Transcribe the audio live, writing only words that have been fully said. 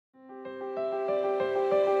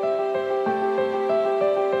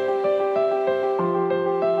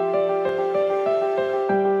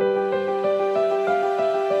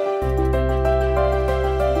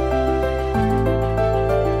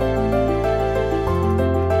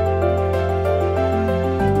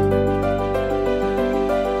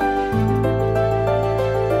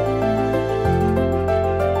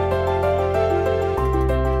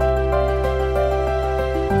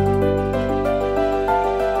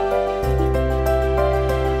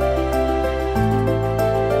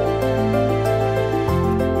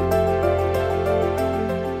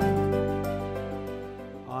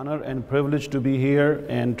privileged to be here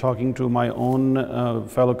and talking to my own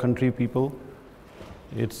fellow country people.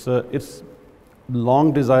 It's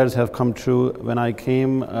long desires have come true when I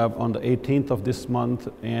came on the 18th of this month,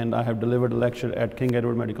 and I have delivered a lecture at King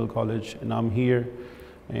Edward Medical College, and I'm here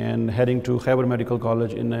and heading to Khyber Medical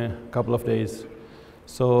College in a couple of days.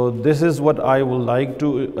 So this is what I would like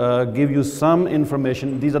to give you some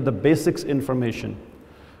information. These are the basics information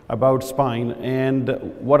about spine and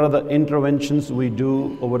what are the interventions we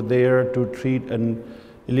do over there to treat and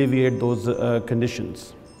alleviate those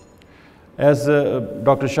conditions. As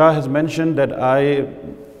Dr. Shah has mentioned, that I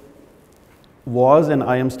was and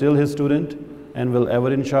I am still his student and will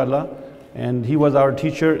ever, inshallah. And he was our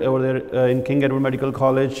teacher over there in King Edward Medical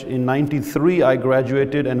College. In '93, I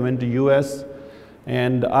graduated and went to US.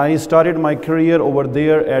 And I started my career over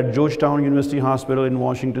there at Georgetown University Hospital in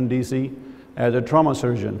Washington, D.C. as a trauma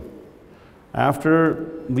surgeon. After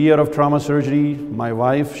a year of trauma surgery, my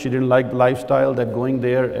wife, she didn't like the lifestyle that going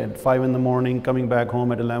there at 5 in the morning, coming back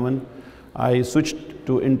home at 11. I switched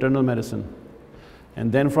to internal medicine.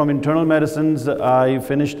 And then from internal medicines, I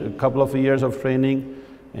finished a couple of years of training.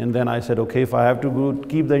 And then I said, okay, if I have to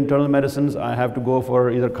keep the internal medicines, I have to go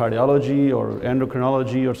for either cardiology or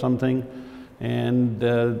endocrinology or something. And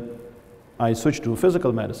I switched to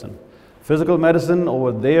physical medicine. Physical medicine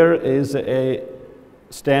over there is a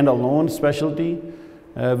standalone specialty,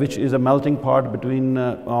 which is a melting pot between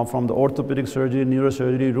from the orthopedic surgery,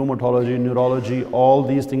 neurosurgery, rheumatology, neurology, all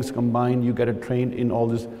these things combined, you get trained in all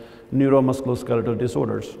these neuromusculoskeletal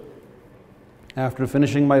disorders. After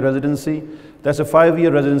finishing my residency, that's a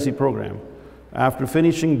 5-year residency program. After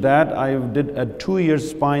finishing that, I did a 2-year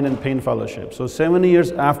spine and pain fellowship. So 7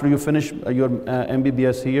 years after you finish your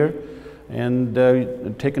MBBS here and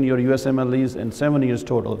taken your USMLEs, and 7 years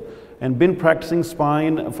total. And been practicing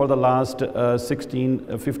spine for the last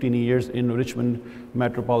 15 years in Richmond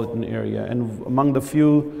metropolitan area. And among the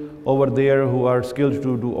few over there who are skilled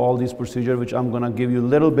to do all these procedures, which I'm gonna give you a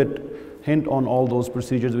little bit hint on all those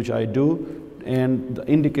procedures which I do and the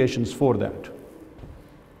indications for that.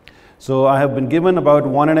 So I have been given about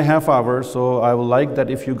 1.5 hours, so I would like that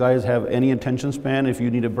if you guys have any attention span, if you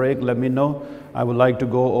need a break, let me know. I would like to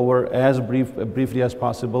go over as briefly as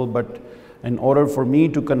possible, but in order for me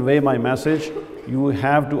to convey my message, you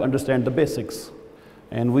have to understand the basics.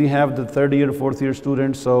 And we have the 3rd year, 4th year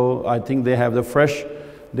students, so I think they have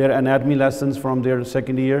their anatomy lessons from their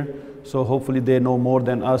 2nd year. So hopefully they know more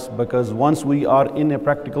than us, because once we are in a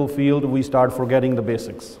practical field, we start forgetting the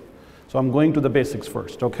basics. So I'm going to the basics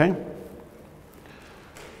first, okay?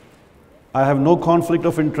 I have no conflict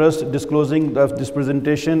of interest disclosing this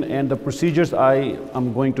presentation, and the procedures I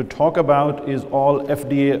am going to talk about is all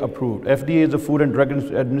FDA approved. FDA is the Food and Drug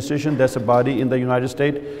Administration. That's a body in the United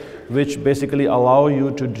States which basically allow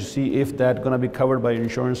you to see if that's going to be covered by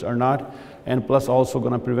insurance or not, and plus also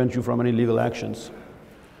going to prevent you from any legal actions.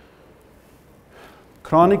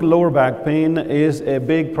 Chronic lower back pain is a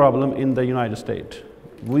big problem in the United States.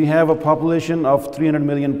 We have a population of 300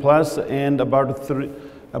 million plus, and about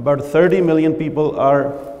 30 million people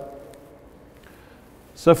are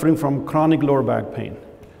suffering from chronic lower back pain.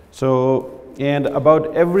 So, and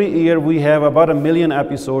about every year we have about 1 million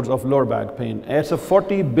episodes of lower back pain. It's a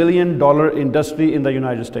 $40 billion industry in the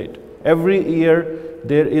United States. Every year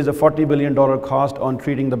there is a $40 billion cost on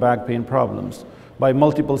treating the back pain problems by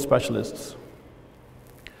multiple specialists.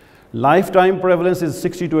 Lifetime prevalence is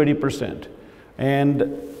 60 to 80%.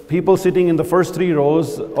 And people sitting in the first 3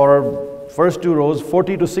 rows or first 2 rows,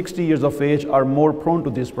 40 to 60 years of age, are more prone to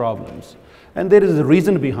these problems. And there is a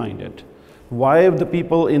reason behind it. Why the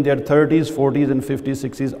people in their 30s, 40s, and 50s,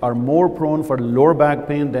 60s are more prone for lower back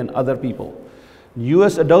pain than other people.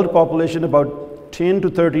 US adult population about 10 to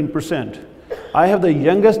 13%. I have the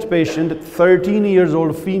youngest patient, 13 years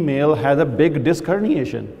old female, has a big disc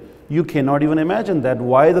herniation. You cannot even imagine that,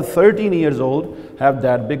 why the 13 years old have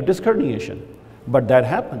that big disc herniation. But that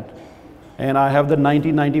happened. And I have the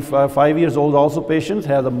 95 years old also patients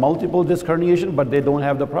have a multiple disc herniation, but they don't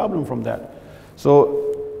have the problem from that.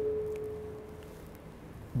 So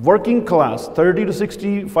working class, 30 to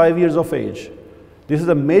 65 years of age, this is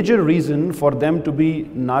a major reason for them to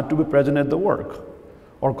not to be present at the work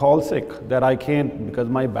or call sick, that I can't because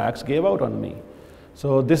my backs gave out on me.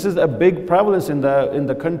 So this is a big prevalence in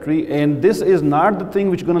the country, and this is not the thing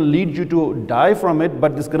which is going to lead you to die from it,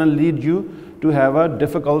 but it's going to lead you to have a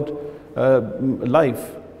difficult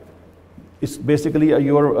life. It's basically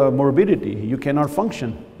your morbidity. You cannot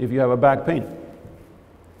function if you have a back pain.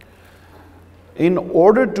 In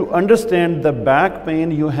order to understand the back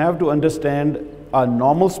pain, you have to understand a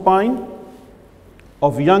normal spine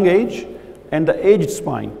of young age and the aged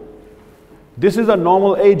spine. This is a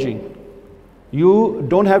normal aging. You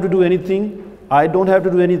don't have to do anything. I don't have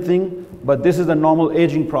to do anything, but this is the normal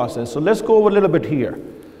aging process. So let's go over a little bit here.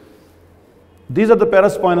 These are the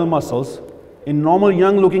paraspinal muscles. In normal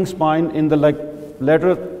young looking spine, in the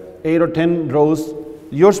latter 8 or 10 rows,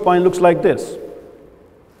 your spine looks like this.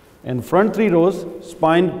 And front 3 rows,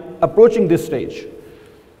 spine approaching this stage.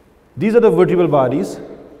 These are the vertebral bodies.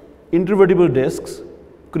 Intervertebral discs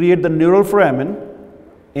create the neural foramen,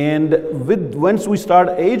 and once we start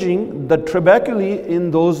aging, the trabeculae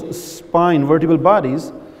in those spine vertebral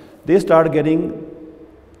bodies, they start getting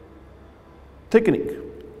thickening.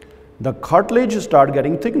 The cartilage start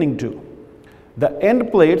getting thickening too. The end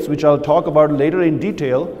plates, which I'll talk about later in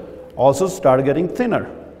detail, also start getting thinner.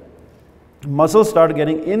 Muscles start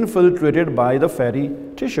getting infiltrated by the fatty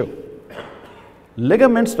tissue.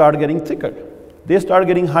 Ligaments start getting thicker. They start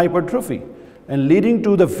getting hypertrophy and leading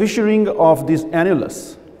to the fissuring of this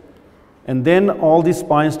annulus. And then all the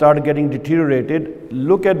spines start getting deteriorated.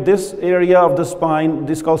 Look at this area of the spine,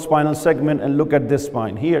 this is called spinal segment, and look at this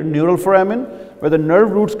spine. Here, neural foramen, where the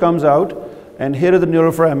nerve roots comes out, and here is the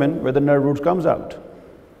neural foramen, where the nerve roots comes out.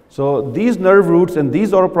 So these nerve roots and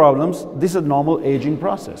these are problems, this is a normal aging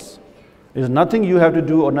process. There's nothing you have to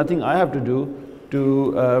do or nothing I have to do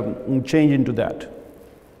to change into that.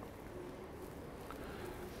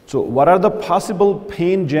 So what are the possible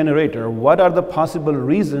pain generator? What are the possible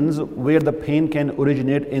reasons where the pain can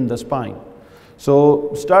originate in the spine?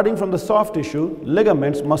 So starting from the soft tissue,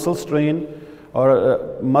 ligaments, muscle strain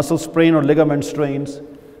or muscle sprain or ligament strains,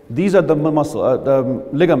 these are the the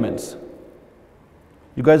ligaments.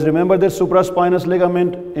 You guys remember this supraspinous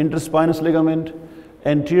ligament, interspinous ligament,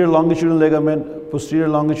 anterior longitudinal ligament, posterior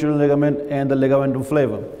longitudinal ligament, and the ligamentum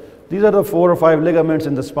flavum. These are the 4 or 5 ligaments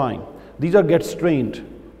in the spine. These get strained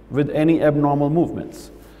with any abnormal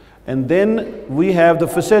movements. And then we have the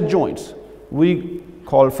facet joints. We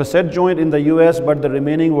call facet joint in the US, but the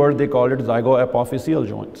remaining word they call it zygoapophyseal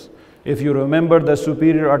joints. If you remember the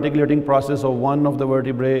superior articulating process of one of the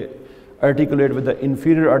vertebrae articulate with the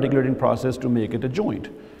inferior articulating process to make it a joint.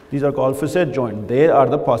 These are called facet joint. They are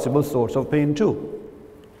the possible source of pain too.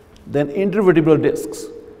 Then intervertebral discs,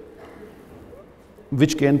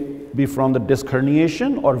 which can be from the disc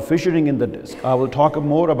herniation or fissuring in the disc. I will talk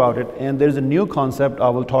more about it, and there is a new concept I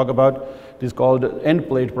will talk about. It is called end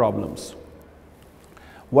plate problems.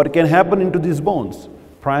 What can happen into these bones?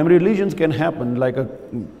 Primary lesions can happen like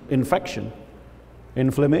an infection,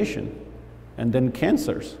 inflammation, and then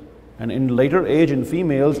cancers. And in later age in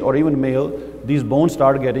females or even male, these bones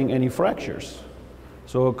start getting any fractures.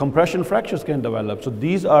 So compression fractures can develop. So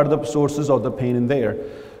these are the sources of the pain in there.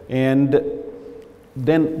 And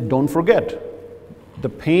then don't forget, the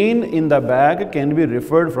pain in the back can be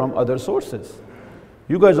referred from other sources.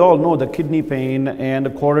 You guys all know the kidney pain and the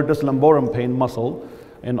quadratus lumborum pain muscle,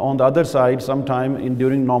 and on the other side, sometime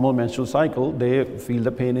during normal menstrual cycle, they feel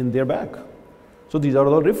the pain in their back. So these are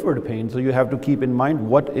the referred pains. So you have to keep in mind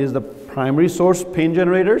what is the primary source pain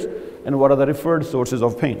generators and what are the referred sources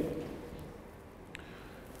of pain.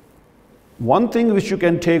 One thing which you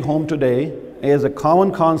can take home today is a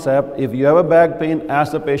common concept. If you have a back pain,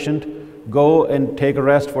 ask the patient, go and take a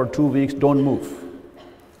rest for 2 weeks, don't move.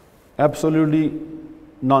 Absolutely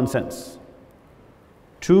nonsense.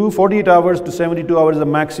 48 hours to 72 hours is the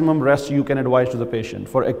maximum rest you can advise to the patient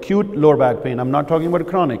for acute lower back pain. I'm not talking about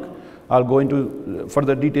chronic. I'll go into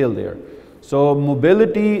further detail there. So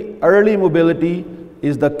mobility, early mobility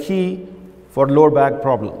is the key for lower back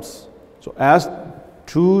problems. So ask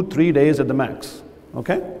 2-3 days at the max,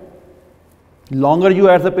 okay? Longer you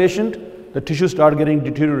ask the patient, the tissue start getting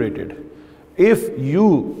deteriorated. If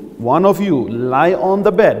one of you lie on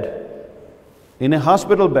the bed, in a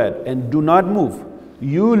hospital bed, and do not move,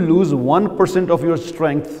 you lose 1% of your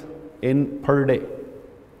strength per day.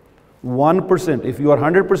 1%. If you are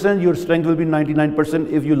 100%, your strength will be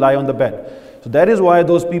 99% if you lie on the bed. So that is why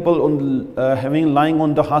those people lying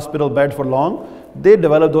on the hospital bed for long, they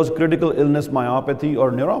develop those critical illness myopathy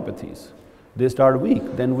or neuropathies. They start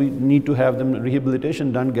weak. Then we need to have them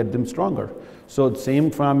rehabilitation done, get them stronger. So the same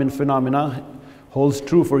phenomena holds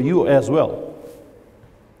true for you as well.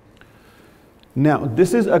 Now,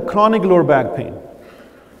 this is a chronic lower back pain.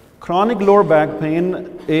 Chronic lower back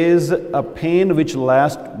pain is a pain which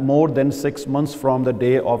lasts more than 6 months from the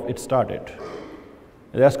day of it started.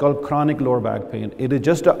 That's called chronic lower back pain. It is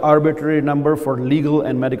just an arbitrary number for legal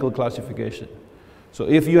and medical classification. So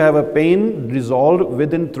if you have a pain resolved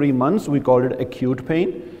within 3 months, we call it acute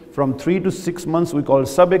pain. From 3 to 6 months, we call it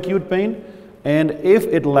subacute pain. And if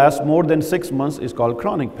it lasts more than 6 months, it's called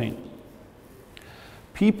chronic pain.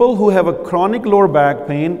 People who have a chronic lower back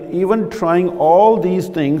pain, even trying all these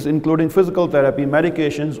things, including physical therapy,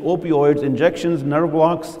 medications, opioids, injections, nerve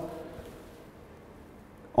blocks,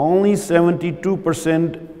 only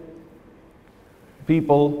 72%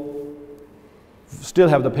 people still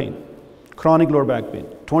have the pain, chronic lower back pain.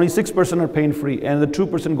 26% are pain-free, and the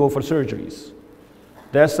 2% go for surgeries.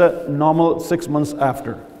 That's a normal 6 months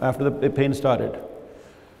after the pain started.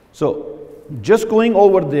 So just going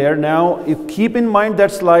over there now, keep in mind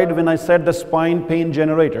that slide when I said the spine pain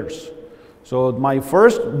generators. So my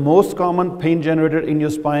first most common pain generator in your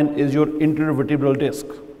spine is your intervertebral disc.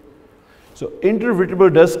 So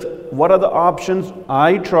intervertebral disc, what are the options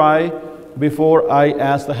I try before I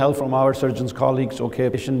ask the help from our surgeons colleagues, okay,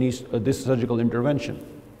 patient needs this surgical intervention.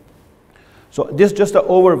 So this is just an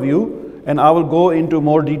overview, and I will go into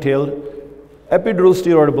more detail. Epidural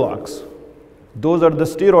steroid blocks. Those are the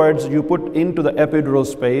steroids you put into the epidural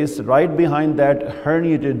space right behind that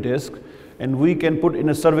herniated disc, and we can put in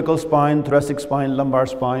a cervical spine, thoracic spine, lumbar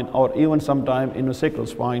spine, or even sometime in a sacral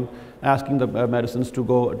spine, asking the medicines to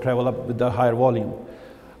go travel up with the higher volume.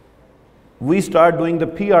 We start doing the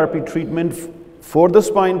PRP treatment for the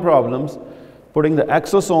spine problems, putting the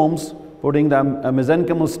exosomes, putting the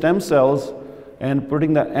mesenchymal stem cells, and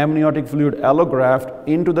putting the amniotic fluid allograft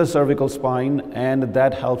into the cervical spine, and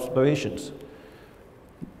that helps patients.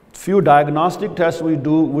 Few diagnostic tests we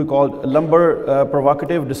do, we call lumbar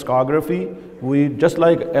provocative discography. We, just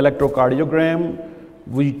like electrocardiogram,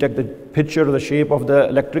 we take the picture of the shape of the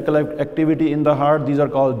electrical activity in the heart. These are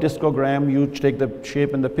called discogram. You take the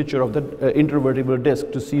shape and the picture of the intervertebral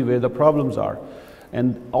disc to see where the problems are.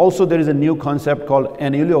 And also there is a new concept called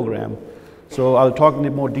annuliogram. So I'll talk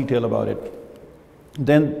in more detail about it.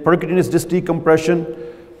 Then percutaneous disc decompression,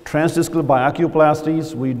 transdiscal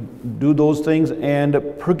biacuoplasties, we do those things, and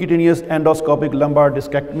percutaneous endoscopic lumbar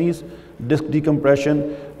discectomies, disc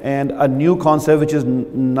decompression, and a new concept which is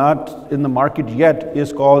not in the market yet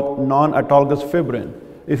is called non-autologous fibrin.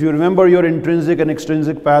 If you remember your intrinsic and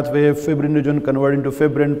extrinsic pathway, fibrinogen convert into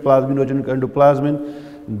fibrin, plasminogen into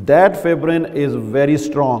plasmin, that fibrin is very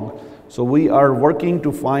strong. So we are working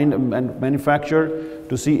to find and manufacture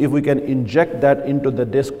to see if we can inject that into the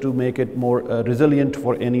disc to make it more resilient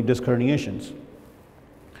for any disc herniations.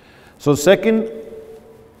 So second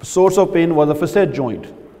source of pain was the facet joint.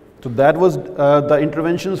 So that was the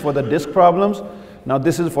interventions for the disc problems. Now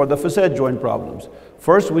this is for the facet joint problems.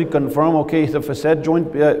 First we confirm, okay, it's a facet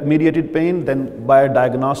joint mediated pain, then by a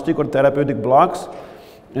diagnostic or therapeutic blocks,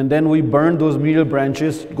 and then we burn those medial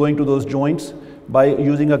branches going to those joints by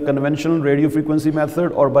using a conventional radiofrequency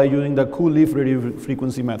method or by using the cool leaf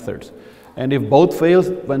radiofrequency methods. And if both fails,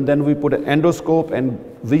 then we put an endoscope and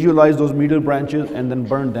visualize those medial branches and then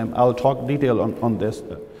burn them. I'll talk detail on this.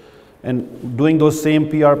 And doing those same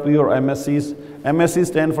PRP or MSCs. MSCs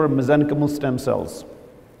stand for mesenchymal stem cells.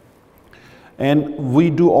 And we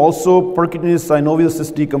do also percutaneous synovial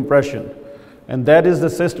cyst decompression. And that is the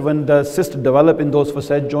cyst, when the cyst develop in those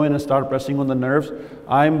facet joint and start pressing on the nerves.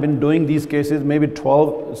 I've been doing these cases, maybe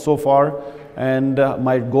 12 so far, and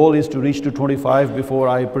my goal is to reach to 25 before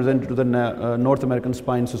I present to the North American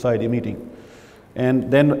Spine Society meeting. And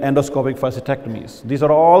then endoscopic facetectomies. These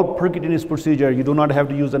are all percutaneous procedure. You do not have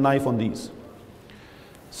to use a knife on these.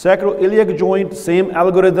 Sacroiliac joint, same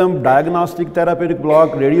algorithm, diagnostic therapeutic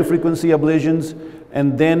block, radiofrequency ablations,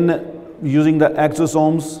 and then using the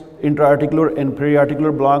exosomes, intra-articular and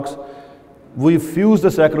peri-articular blocks. We fuse the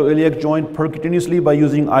sacroiliac joint percutaneously by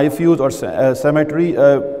using iFuse or symmetry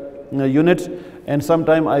units, and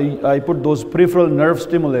sometimes I put those peripheral nerve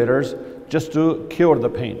stimulators just to cure the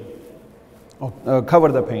pain,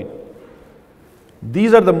 cover the pain.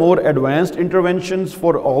 These are the more advanced interventions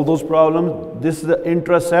for all those problems. This is the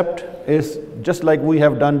Intracept, is just like we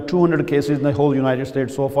have done 200 cases in the whole United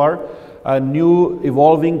States so far, a new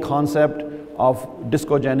evolving concept of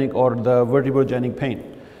discogenic or the vertebrogenic pain.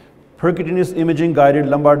 Percutaneous imaging guided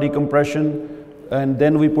lumbar decompression, and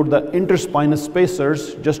then we put the interspinous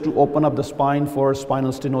spacers just to open up the spine for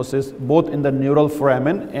spinal stenosis, both in the neural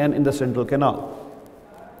foramen and in the central canal.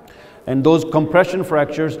 And those compression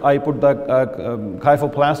fractures, I put the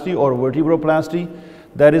kyphoplasty or vertebroplasty.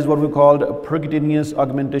 That is what we call percutaneous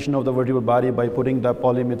augmentation of the vertebral body by putting the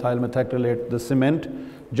polymethyl methacrylate, the cement,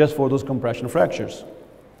 just for those compression fractures.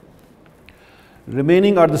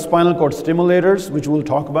 Remaining are the spinal cord stimulators, which we'll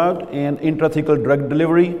talk about, and intrathecal drug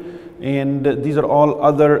delivery. And these are all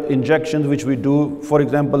other injections which we do. For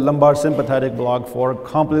example, lumbar sympathetic block for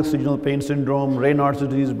complex regional pain syndrome, Raynaud's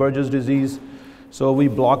disease, Burgess disease. So we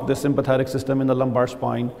block the sympathetic system in the lumbar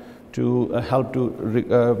spine to help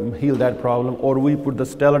to heal that problem. Or we put the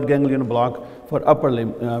stellate ganglion block for upper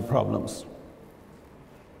limb problems.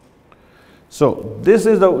 So this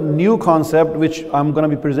is the new concept which I'm going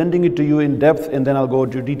to be presenting it to you in depth, and then I'll go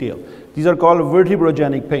into detail. These are called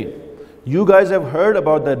vertebrogenic pain. You guys have heard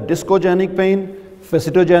about the discogenic pain,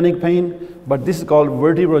 facetogenic pain, but this is called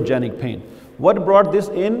vertebrogenic pain. What brought this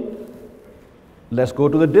in? Let's go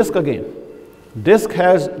to the disc again. Disc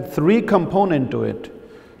has three components to it.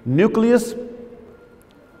 Nucleus,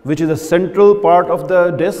 which is the central part of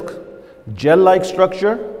the disc, gel-like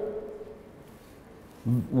structure.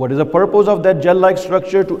 What is the purpose of that gel-like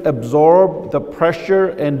structure? To absorb the pressure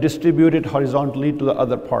and distribute it horizontally to the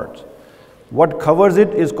other parts. What covers it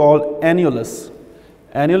is called annulus.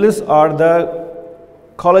 Annulus are the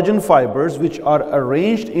collagen fibers which are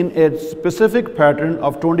arranged in a specific pattern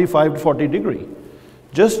of 25 to 40 degrees,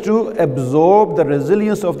 just to absorb the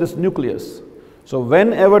resilience of this nucleus. So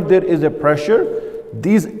whenever there is a pressure,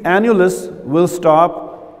 these annulus will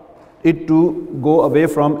stop it to go away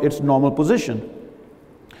from its normal position.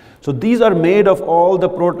 So these are made of all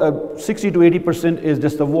the 60 to 80% is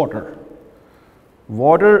just the water.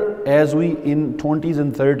 Water, as we in 20s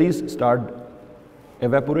and 30s start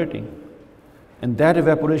evaporating, and that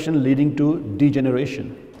evaporation leading to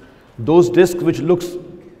degeneration. Those discs which looks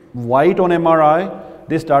white on MRI,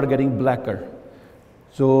 they start getting blacker.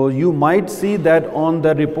 So you might see that on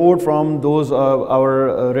the report from those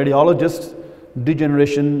our radiologists,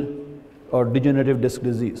 degeneration or degenerative disc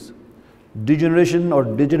disease. Degeneration or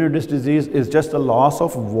degenerative disc disease is just a loss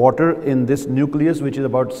of water in this nucleus, which is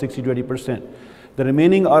about 60 to 80%. The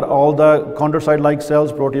remaining are all the chondrocyte-like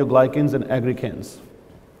cells, proteoglycans and aggregans.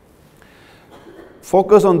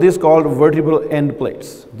 Focus on this called vertebral end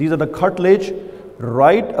plates. These are the cartilage.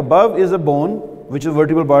 Right above is a bone, which is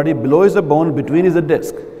vertebral body. Below is a bone, between is a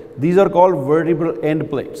disc. These are called vertebral end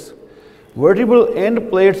plates. Vertebral end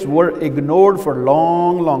plates were ignored for a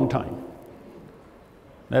long time.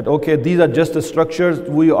 That okay, these are just the structures.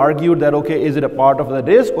 We argued that okay, is it a part of the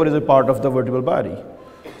disc or is it part of the vertebral body?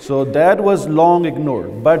 So that was long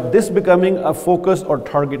ignored, but this becoming a focus or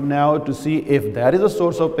target now to see if that is a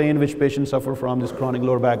source of pain which patients suffer from, this chronic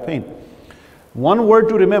lower back pain. One word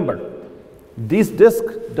to remember, this disc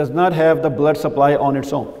does not have the blood supply on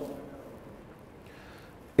its own.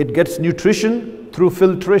 It gets nutrition through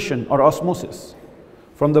filtration or osmosis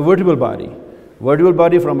from the vertebral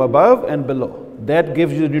body from above and below. That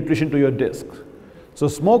gives you nutrition to your disc. So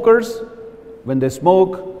smokers, when they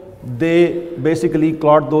smoke, they basically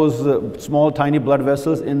clot those small tiny blood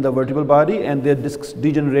vessels in the vertebral body, and their discs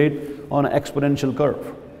degenerate on an exponential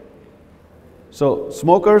curve. So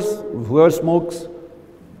smokers, whoever smokes,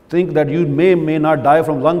 think that you may not die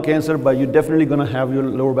from lung cancer, but you're definitely going to have your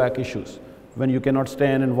lower back issues when you cannot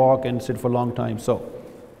stand and walk and sit for a long time. So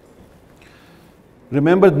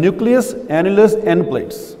remember, nucleus, annulus, end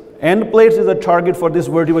plates. End plates is a target for this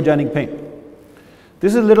vertebrogenic pain.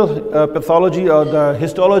 This is a little pathology or the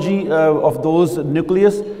histology of those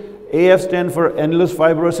nucleus. AF stands for annulus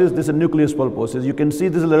fibrosis. This is nucleus pulposus. You can see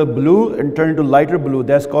this is a little blue and turn to lighter blue.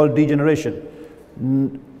 That's called degeneration,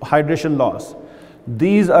 hydration loss.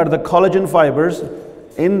 These are the collagen fibers.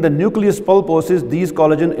 In the nucleus pulposus, these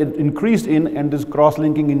collagen increased in, and this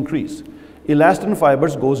cross-linking increase. Elastin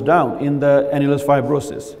fibers goes down in the annulus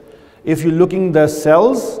fibrosis. If you're looking the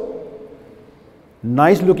cells,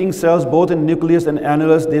 nice looking cells both in nucleus and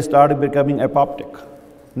annulus, they started becoming apoptic,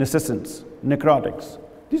 nascents, necrotics.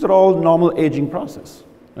 These are all normal aging process.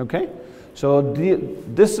 Okay, so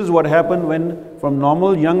this is what happened when from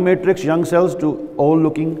normal young matrix, young cells, to old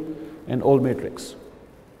looking and old matrix.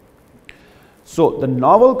 So the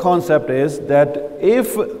novel concept is that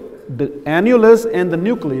if the annulus and the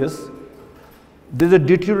nucleus, there's a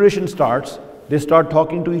deterioration starts, they start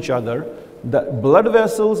talking to each other, the blood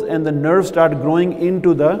vessels and the nerves start growing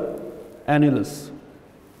into the annulus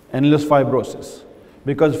fibrosis,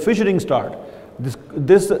 because fissuring start. This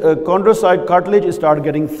chondrocyte cartilage start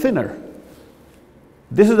getting thinner.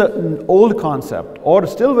 This is an old concept, or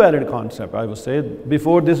still valid concept, I would say,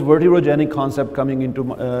 before this vertebrogenic concept coming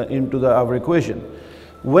into our equation.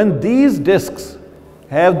 When these discs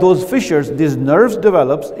have those fissures, these nerves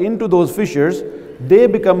develops into those fissures, they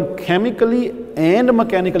become chemically and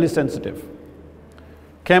mechanically sensitive.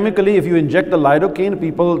 Chemically, if you inject the lidocaine,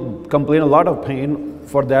 people complain a lot of pain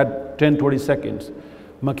for that 10-20 seconds.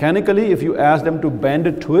 Mechanically, if you ask them to bend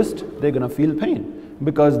and twist, they're going to feel pain,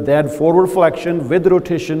 because that forward flexion with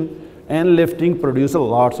rotation and lifting produces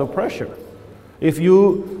lots of pressure. If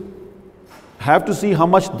you have to see how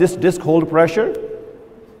much this disc hold pressure,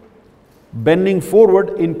 bending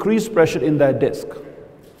forward increase pressure in that disc.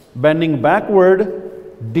 Bending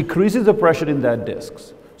backward decreases the pressure in that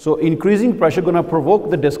disc. So increasing pressure going to provoke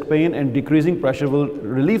the disc pain, and decreasing pressure will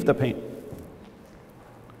relieve the pain.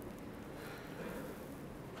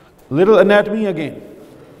 Little anatomy again.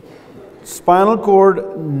 Spinal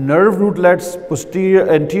cord, nerve rootlets, posterior,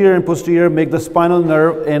 anterior and posterior make the spinal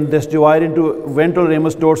nerve, and this divide into ventral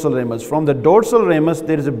ramus, dorsal ramus. From the dorsal ramus,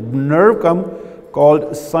 there is a nerve called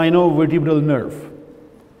sinovertebral nerve.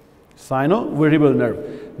 Sinovertebral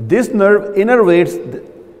nerve. This nerve innervates,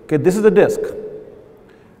 okay, this is the disc,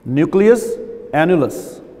 nucleus,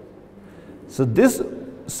 annulus. So this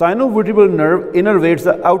sinovertebral nerve innervates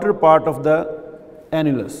the outer part of the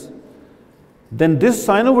annulus. Then this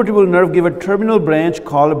sinovertebral nerve give a terminal branch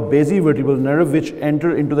called basivertebral nerve, which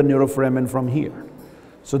enter into the neuroforamen from here.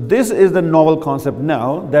 So this is the novel concept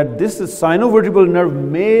now, that this sinovertebral nerve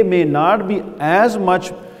may not be as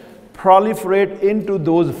much proliferate into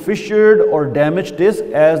those fissured or damaged discs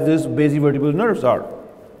as these basivertebral nerves are.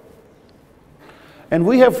 And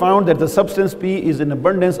we have found that the substance P is in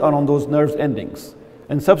abundance on those nerves endings.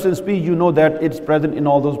 And substance P, you know that it's present in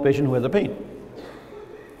all those patients who has a pain.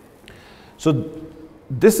 So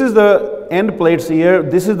this is the end plates here.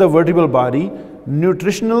 This is the vertebral body.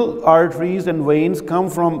 Nutritional arteries and veins come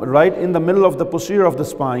from right in the middle of the posterior of the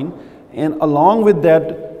spine, and along with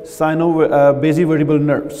that basivertebral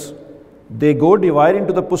nerves. They go divide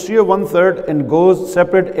into the posterior 1/3 and goes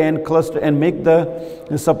separate and cluster and make the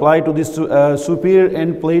supply to this superior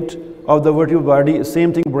end plate of the vertebral body.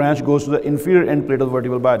 Same thing, branch goes to the inferior end plate of the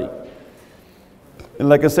vertebral body. And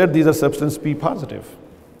like I said, these are substance P positive.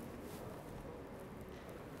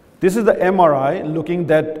 This is the MRI looking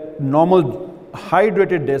at normal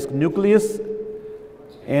hydrated disc, nucleus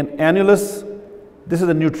and annulus. This is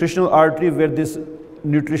the nutritional artery where this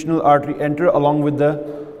nutritional artery enter along with the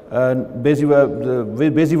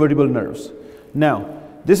basivertebral nerves. Now,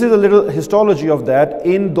 this is a little histology of that.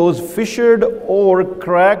 In those fissured or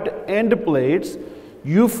cracked end plates,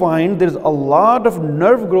 you find there's a lot of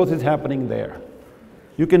nerve growth is happening there.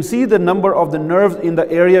 You can see the number of the nerves in the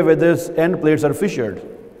area where these end plates are fissured.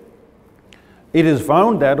 It is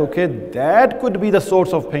found that, okay, that could be the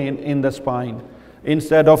source of pain in the spine,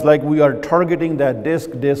 instead of like we are targeting that disc.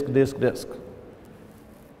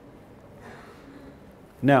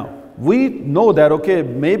 Now, we know that, okay,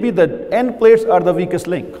 maybe the end plates are the weakest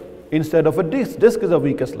link instead of a disc. Disc is the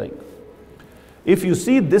weakest link. If you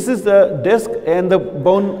see, this is the disc and the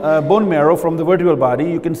bone marrow from the vertebral body.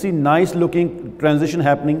 You can see nice looking transition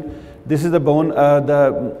happening. This is the bone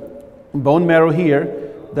marrow here,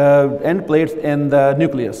 the end plates and the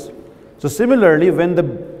nucleus. So similarly, when the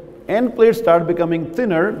end plates start becoming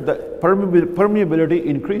thinner, the permeability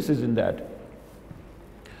increases in that.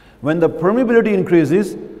 When the permeability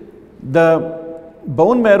increases, the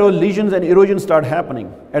bone marrow lesions and erosion start happening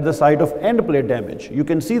at the site of end plate damage. You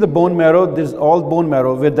can see the bone marrow, this is all bone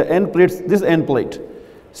marrow, where the end plates, this end plate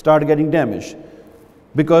start getting damaged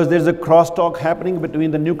because there's a crosstalk happening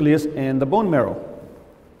between the nucleus and the bone marrow.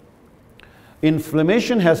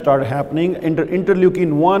 Inflammation has started happening,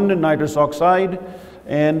 interleukin-1, nitrous oxide,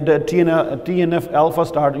 and TNF alpha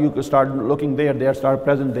you could start looking there, they start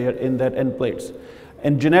present there in that end plates.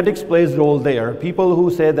 And genetics plays a role there. People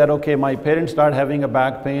who say that, okay, my parents start having a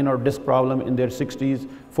back pain or disc problem in their 60s,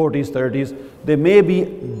 40s, 30s, they may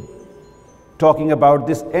be talking about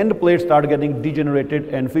this end plate start getting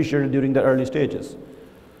degenerated and fissured during the early stages.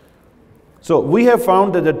 So we have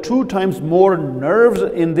found that there are 2 times more nerves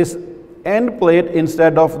in this end plate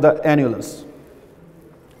instead of the annulus,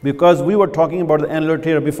 because we were talking about the annular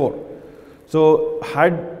tear before. So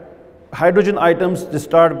hydrogen items, they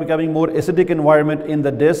start becoming more acidic environment in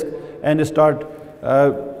the disc, and they start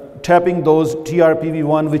tapping those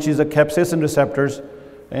TRPV1, which is a capsaicin receptors,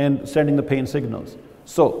 and sending the pain signals.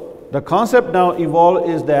 So the concept now evolved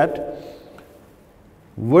is that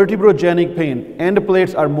vertebrogenic pain, end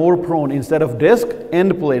plates are more prone instead of disc,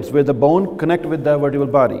 end plates where the bone connect with the vertebral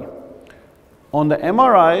body. On the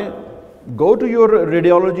MRI, go to your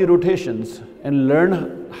radiology rotations and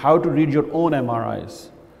learn how to read your own MRIs.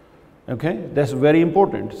 Okay, that's very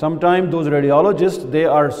important. Sometimes those radiologists, they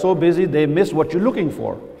are so busy, they miss what you're looking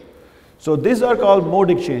for. So these are called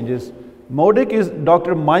modic changes. Modic is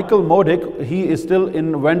Dr. Michael Modic. He is still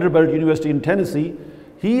in Vanderbilt University in Tennessee.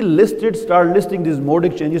 He started listing these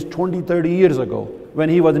modic changes 20, 30 years ago when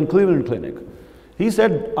he was in Cleveland Clinic. He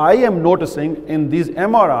said, I am noticing in these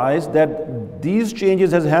MRIs that these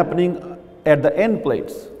changes is happening at the end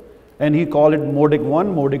plates. And he called it modic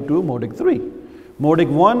 1, modic 2, modic 3. Modic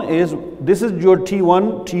 1 is, this is your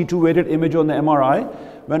T1, T2 weighted image on the MRI.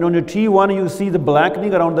 When on your T1 you see the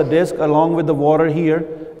blackening around the disc along with the water here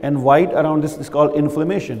and white around this is called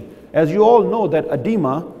inflammation. As you all know that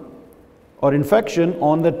edema or infection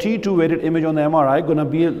on the T2 weighted image on the MRI going to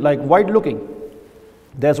be like white looking.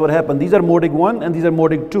 That's what happened. These are modic 1 and these are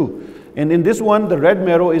modic 2. And in this one, the red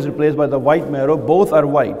marrow is replaced by the white marrow. Both are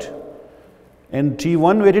white. And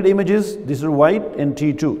T1 weighted images, these are white, and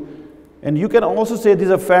T2. And you can also say these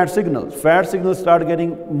are fat signals. Fat signals start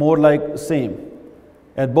getting more like same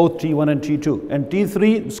at both T1 and T2. And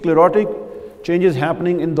T3, sclerotic changes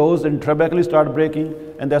happening in those, and trabeculae start breaking,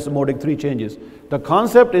 and that's the modic 3 changes. The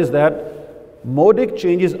concept is that modic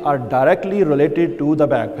changes are directly related to the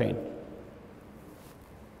back pain.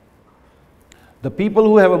 The people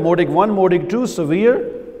who have a modic 1, modic 2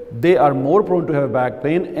 severe, they are more prone to have back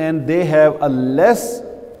pain, and they have a less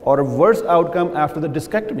or a worse outcome after the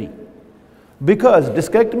discectomy. Because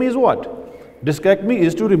discectomy is what? Discectomy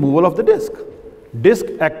is to removal of the disc.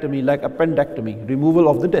 Discectomy, like appendectomy, removal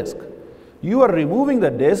of the disc. You are removing the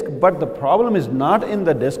disc, but the problem is not in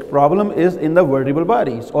the disc, problem is in the vertebral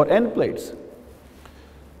bodies or end plates.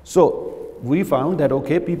 So we found that,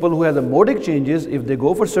 okay, people who have the modic changes, if they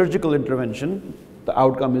go for surgical intervention, the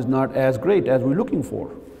outcome is not as great as we're looking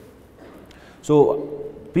for.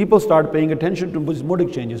 So people start paying attention to these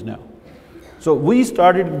modic changes now. So we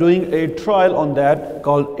started doing a trial on that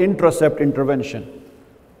called intracept intervention.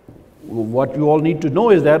 What you all need to know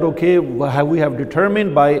is that, okay, we have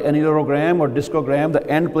determined by annulogram or discogram the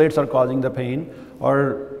end plates are causing the pain,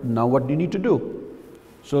 or now what do you need to do?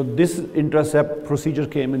 So this intracept procedure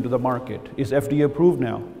came into the market. It's FDA approved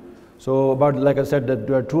now. So about, like I said, that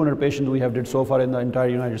there are 200 patients we have did so far in the entire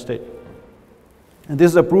United States. And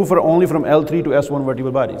this is approved for only from L3 to S1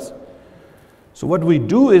 vertebral bodies. So what we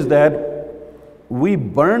do is that we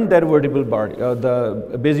burn that vertebral body,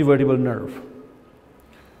 the basivertebral nerve.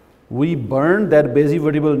 We burn that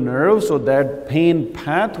basivertebral nerve so that pain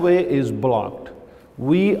pathway is blocked.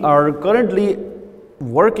 We are currently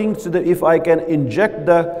working so that if I can inject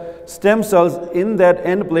the stem cells in that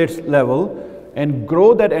end plate level and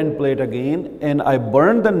grow that end plate again, and I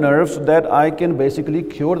burn the nerve so that I can basically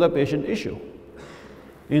cure the patient issue.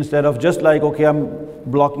 Instead of just like, okay, I'm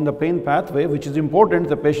blocking the pain pathway, which is important,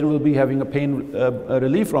 the patient will be having a pain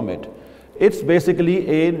relief from it. It's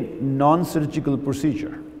basically a non-surgical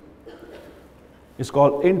procedure. It's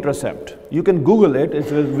called intracept. You can Google it,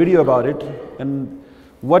 it's a video about it. And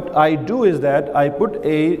what I do is that I put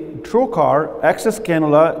a trocar access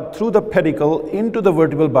cannula through the pedicle into the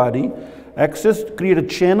vertebral body, create a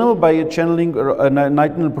channel by channeling a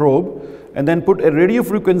nitinol probe, and then put a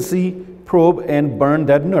radiofrequency probe and burn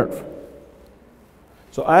that nerve.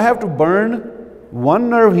 So I have to burn one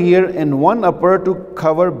nerve here and one upper to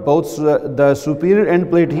cover both the superior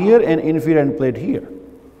end plate here and inferior end plate here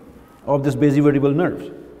of this basivertebral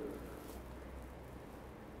nerve.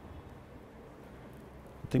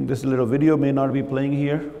 I think this little video may not be playing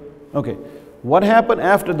here. Okay, what happened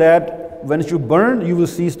after that? When you burn, you will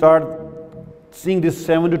start seeing this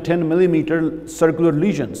 7 to 10 millimeter circular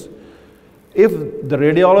lesions. If the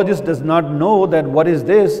radiologist does not know that what is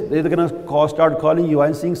this, they're going to start calling you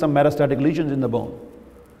and seeing some metastatic lesions in the bone.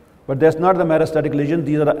 But that's not the metastatic lesion.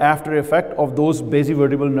 These are the after effect of those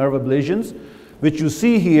basivertebral nerve ablations, which you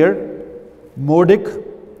see here. Modic,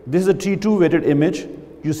 this is a T2 weighted image.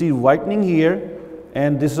 You see whitening here,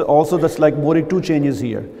 and this is also that's like modic 2 changes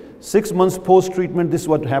here. 6 months post treatment, this is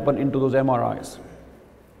what happened into those MRIs.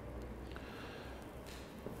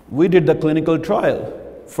 We did the clinical trial.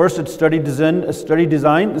 First, it's study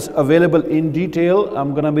design is available in detail.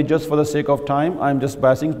 I'm going to be, just for the sake of time, I'm just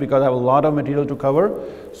passing because I have a lot of material to cover.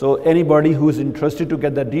 So anybody who is interested to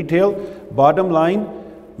get that detail, bottom line,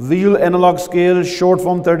 visual analog scale, short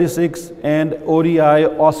form 36, and ODI,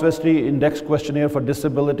 Oswestry Index Questionnaire for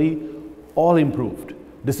Disability, all improved.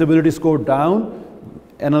 Disability score down,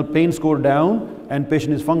 anal pain score down, and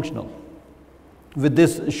patient is functional with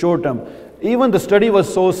this short term. Even the study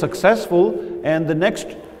was so successful, and the next,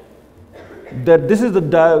 that this is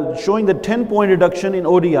the showing the 10-point reduction in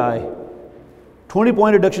ODI,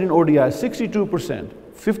 20-point reduction in ODI, 62%.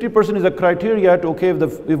 50% is a criteria to, okay,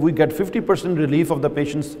 if we get 50% relief of the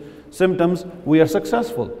patient's symptoms, we are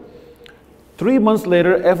successful. 3 months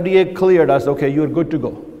later, FDA cleared us, okay, you're good to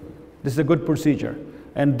go. This is a good procedure.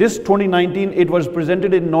 And this 2019, it was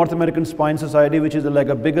presented in North American Spine Society, which is like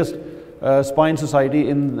a biggest spine society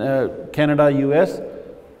in Canada, US.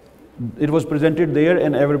 It was presented there,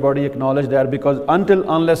 and everybody acknowledged that, because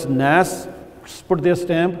unless NAS put their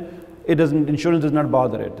stamp, insurance does not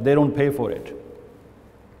bother it. They don't pay for it.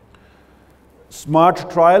 SMART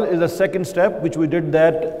trial is the second step, which we did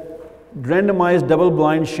that randomized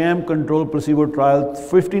double-blind sham control placebo trial,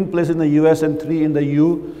 15 places in the US and 3 in the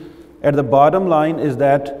EU. At the bottom line is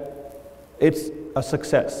that it's a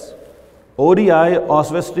success. ODI,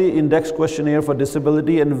 Oswestry Index Questionnaire for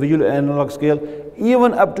Disability, and Visual Analog Scale,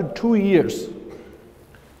 even up to 2 years.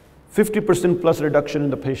 50% plus reduction in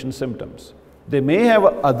the patient's symptoms. They may have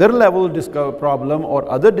other level disc problem or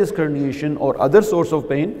other disc herniation or other source of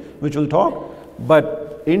pain, which we'll talk,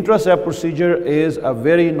 but intrasep procedure is a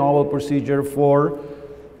very novel procedure for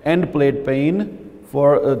end plate pain,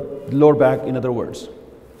 for lower back, in other words.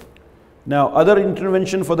 Now, other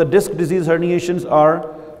intervention for the disc disease herniations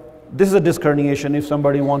are, this is a disc herniation if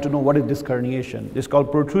somebody wants to know what is disc herniation. This is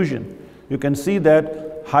called protrusion. You can see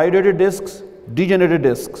that hydrated discs, degenerated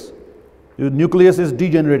discs. The nucleus is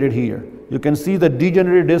degenerated here. You can see that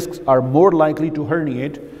degenerated discs are more likely to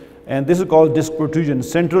herniate, and this is called disc protrusion.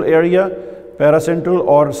 Central area, paracentral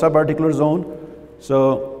or subarticular zone.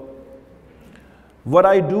 So what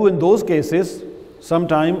I do in those cases,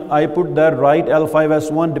 sometimes I put the right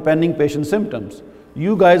L5-S1 depending patient symptoms.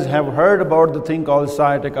 You guys have heard about the thing called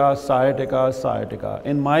sciatica, sciatica, sciatica.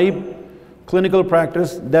 In my clinical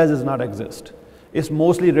practice, that does not exist. It's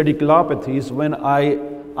mostly radiculopathies when I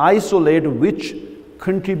isolate which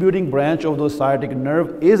contributing branch of the sciatic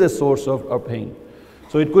nerve is a source of pain.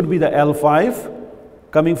 So it could be the L5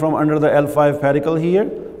 coming from under the L5 pedicle here,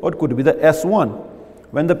 or it could be the S1.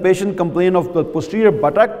 When the patient complains of the posterior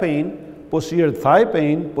buttock pain, posterior thigh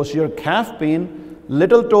pain, posterior calf pain,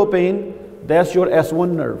 little toe pain, that's your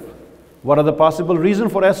S1 nerve. What are the possible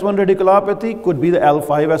reasons for S1 radiculopathy? Could be the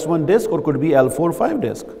L5-S1 disc or could be L4-5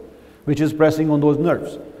 disc, which is pressing on those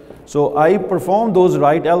nerves. So I perform those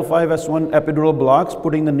right L5-S1 epidural blocks,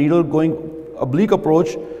 putting the needle going oblique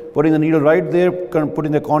approach, putting the needle right there,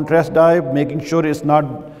 putting the contrast dye, making sure it's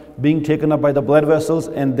not being taken up by the blood vessels,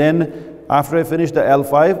 and then after I finish the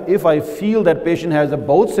L5, if I feel that patient has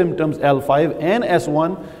both symptoms, L5 and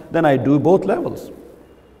S1, then I do both levels.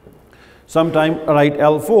 Sometime right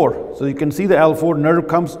L4. So you can see the L4 nerve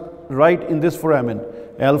comes right in this foramen.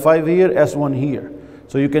 L5 here, S1 here.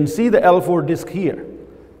 So you can see the L4 disc here.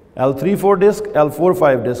 L3-4 disc,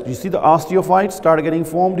 L4-5 disc. You see the osteophytes start getting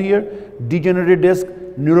formed here. Degenerated disc,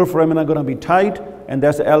 neural foramina are going to be tight, and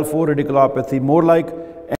that's the L4 radiculopathy, more like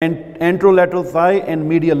anterolateral thigh and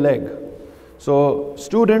medial leg. So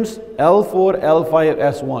students, L4, L5,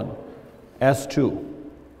 S1, S2.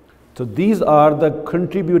 So these are the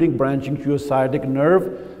contributing branching to your sciatic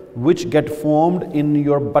nerve which get formed in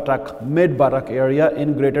your buttock, mid-buttock area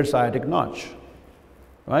in greater sciatic notch,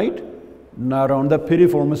 right? Now around the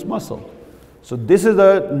piriformis muscle. So this is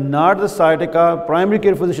not the sciatica. Primary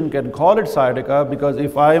care physician can call it sciatica because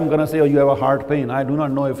if I am going to say, oh, you have a heart pain, I do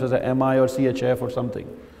not know if it's a MI or CHF or something,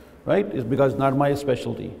 right? It's because it's not my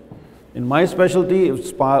specialty. In my specialty,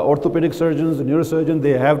 orthopedic surgeons, the neurosurgeons,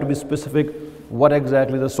 they have to be specific what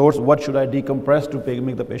exactly the source, what should I decompress to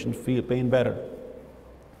make the patient feel pain better.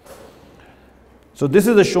 So this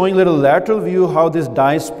is showing little lateral view how this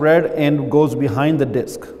dye spread and goes behind the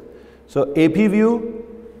disc. So AP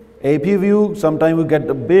view, sometimes we get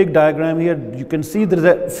a big diagram here. You can see there is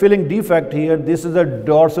a filling defect here. This is a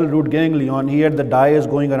dorsal root ganglion. Here the dye is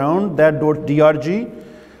going around that DRG,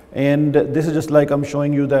 and this is just like I'm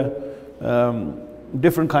showing you the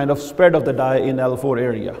different kind of spread of the dye in L4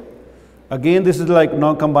 area. Again, this is like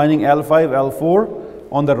now combining L5,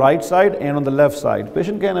 L4 on the right side and on the left side.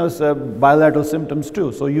 Patient can have bilateral symptoms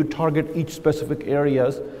too. So you target each specific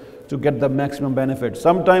areas to get the maximum benefit.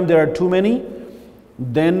 Sometimes there are too many,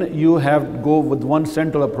 then you have to go with one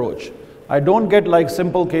central approach. I don't get like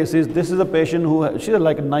simple cases. This is a patient who, she's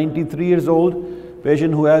like 93 years old,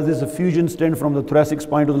 patient who has this fusion stent from the thoracic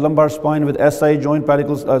spine to the lumbar spine with SI joint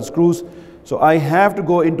pedicle screws. So I have to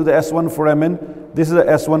go into the S1 foramen. This is the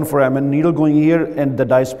S1 foramen, needle going here and the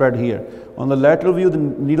dye spread here. On the lateral view, the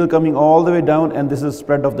needle coming all the way down, and this is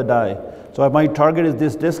spread of the dye. So my target is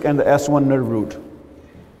this disc and the S1 nerve root.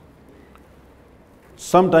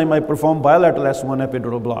 Sometimes I perform bilateral S1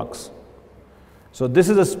 epidural blocks. So this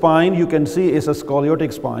is a spine, you can see it's a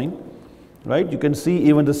scoliotic spine, right? You can see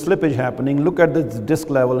even the slippage happening. Look at the disc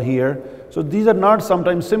level here. So these are not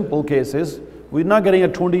sometimes simple cases. We're not getting a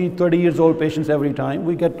 20, 30 years old patients every time.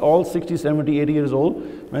 We get all 60, 70, 80 years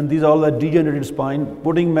old when these are all a degenerated spine,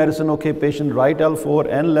 putting medicine, okay, patient right L4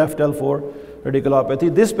 and left L4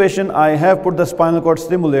 radiculopathy. This patient, I have put the spinal cord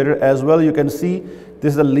stimulator as well. You can see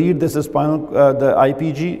this is the lead, this is the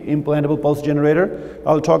IPG, implantable pulse generator.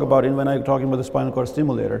 I'll talk about it when I'm talking about the spinal cord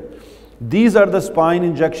stimulator. These are the spine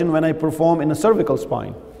injection when I perform in a cervical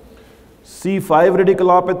spine. C5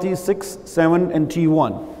 radiculopathy, 6, 7, and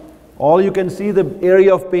T1. All you can see the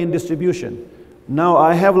area of pain distribution. Now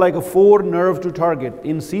I have like a 4 nerve to target.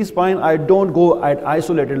 In C-spine, I don't go at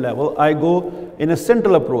isolated level. I go in a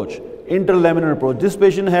central approach, interlaminar approach. This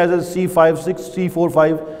patient has a C5, 6, C4,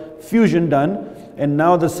 5 fusion done, and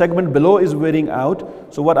now the segment below is wearing out.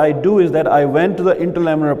 So what I do is that I went to the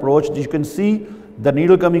interlaminar approach. You can see The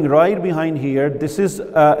needle coming right behind here, this is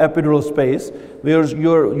epidural space, where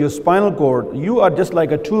your spinal cord, you are just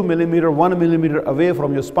like a 2 millimeter, 1 millimeter away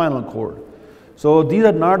from your spinal cord. So these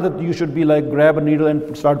are not that you should be like grab a needle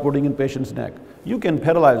and start putting in patient's neck. You can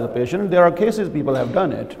paralyze the patient. There are cases people have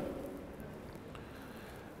done it.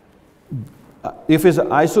 If it's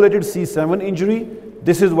an isolated C7 injury,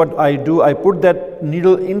 this is what I do. I put that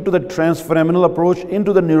needle into the transforaminal approach,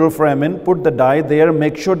 into the neural foramen, put the dye there,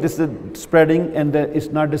 make sure this is spreading and that it's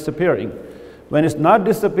not disappearing. When it's not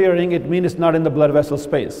disappearing, it means it's not in the blood vessel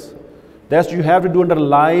space. That's you have to do under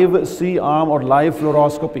live C-arm or live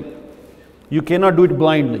fluoroscopy. You cannot do it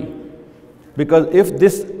blindly, because if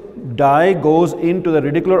this dye goes into the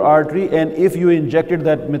radicular artery and if you injected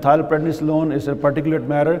that methylprednisolone is a particulate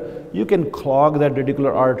matter, you can clog that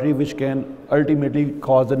radicular artery, which can ultimately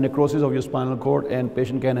cause the necrosis of your spinal cord and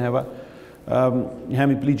patient can have a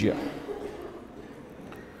hemiplegia.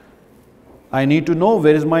 I need to know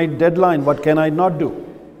where is my deadline, what can I not do.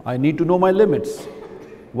 I need to know my limits.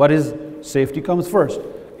 What is safety comes first.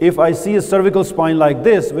 If I see a cervical spine like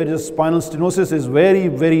this, where the spinal stenosis is very,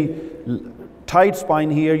 very tight spine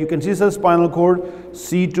here, you can see the spinal cord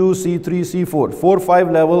C2, C3, C4.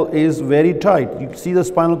 4-5 level is very tight. You can see the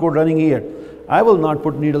spinal cord running here. I will not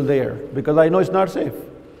put needle there because I know it's not safe.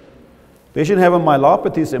 Patient have a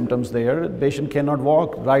myelopathy symptoms there. Patient cannot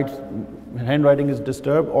walk, right handwriting is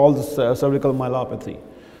disturbed, all the cervical myelopathy.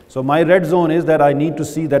 So my red zone is that I need to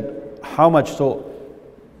see that how much. So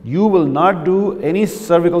you will not do any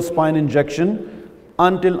cervical spine injection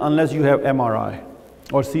unless you have MRI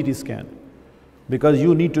or CT scan, because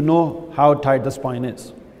you need to know how tight the spine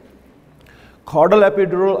is. Caudal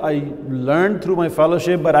epidural, I learned through my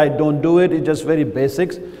fellowship, but I don't do it. It's just very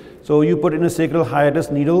basics. So you put in a sacral hiatus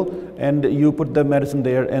needle and you put the medicine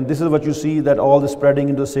there, and this is what you see, that all the spreading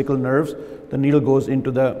into the sacral nerves, the needle goes into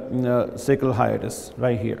the sacral hiatus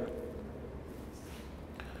right here.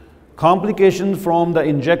 Complications from the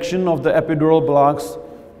injection of the epidural blocks,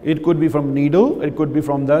 it could be from needle, it could be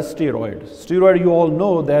from the steroid. Steroid, you all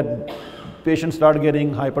know that patients start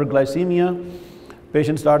getting hyperglycemia,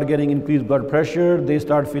 patients start getting increased blood pressure, they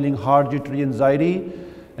start feeling hard, jittery, anxiety,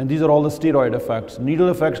 and these are all the steroid effects. Needle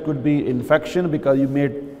effects could be infection, because you may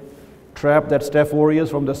trap that Staph aureus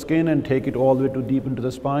from the skin and take it all the way to deep into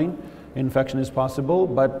the spine. Infection is possible,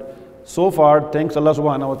 but so far, thanks Allah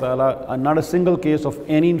subhanahu wa ta'ala, not a single case of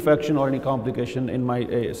any infection or any complication in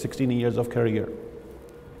my 16 years of career.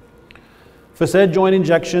 Facet joint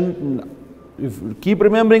injection, keep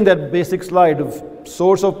remembering that basic slide of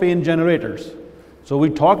source of pain generators. So we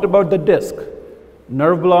talked about the disc,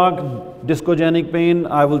 nerve block, discogenic pain.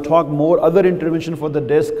 I will talk more other intervention for the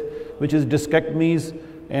disc, which is discectomies,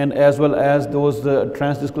 and as well as those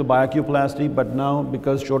transdiscal bioacuplasty, but now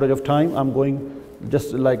because shortage of time, I'm going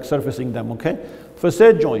just like surfacing them, okay?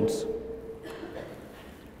 Facet joints.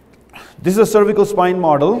 This is a cervical spine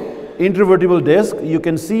model, intervertebral disc. You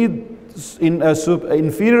can see in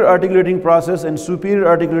inferior articulating process and superior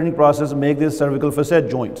articulating process make these cervical facet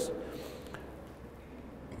joints.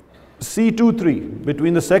 C2, 3,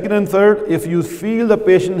 between the second and third, if you feel the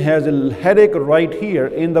patient has a headache right here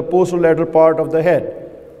in the posterolateral part of the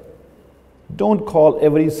head, don't call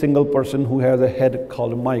every single person who has a head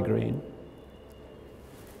called migraine.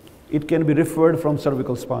 It can be referred from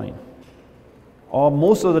cervical spine. Or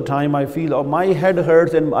most of the time I feel, oh, my head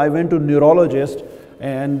hurts, and I went to neurologist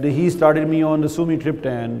and he started me on the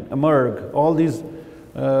sumatriptan, Emerg, all these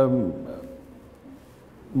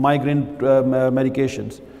migraine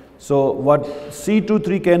medications. So what C2,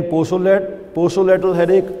 3 can posterolateral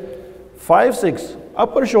headache, 5, 6,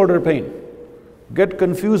 upper shoulder pain. Get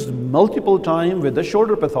confused multiple times with the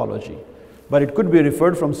shoulder pathology, but it could be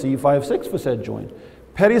referred from C5, 6 facet joint.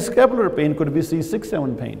 Periscapular pain could be C6,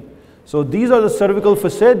 7 pain. So these are the cervical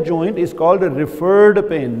facet joint is called a referred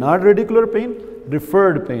pain, not radicular pain,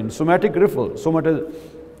 referred pain, somatic riffle. So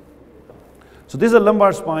this is a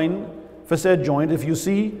lumbar spine facet joint. If you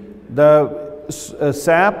see the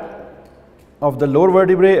SAP of the lower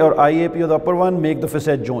vertebrae or IAP of the upper one make the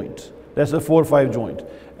facet joint. That's the 4-5 joint.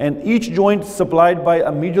 And each joint supplied by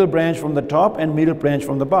a medial branch from the top and medial branch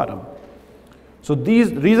from the bottom. So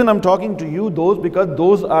these reason I'm talking to you because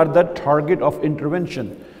those are the target of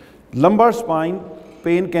intervention. Lumbar spine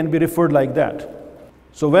pain can be referred like that.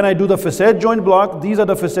 So when I do the facet joint block, these are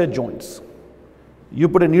the facet joints. You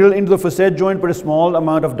put a needle into the facet joint, put a small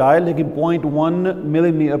amount of dye, like 0.1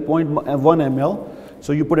 ml.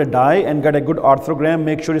 So you put a dye and get a good arthrogram,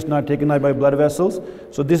 make sure it's not taken out by blood vessels.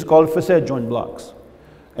 So this is called facet joint blocks.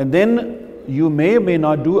 And then you may or may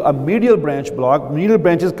not do a medial branch block. Medial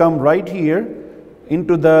branches come right here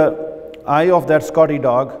into the eye of that Scotty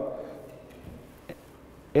dog.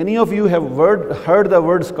 Any of you have heard the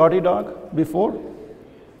word Scotty dog before?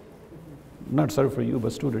 Not sorry for you,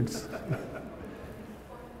 but students.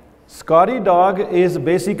 Scotty dog is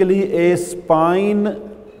basically a spine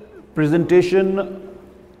presentation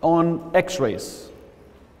on X-rays.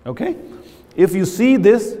 Okay? If you see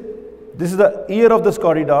this, this is the ear of the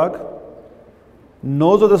Scotty dog,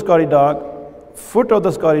 nose of the Scotty dog, foot of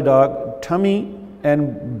the Scotty dog, tummy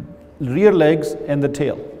and rear legs and the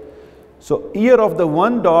tail. So ear of the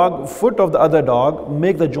one dog, foot of the other dog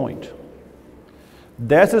make the joint.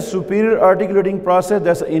 That's a superior articulating process,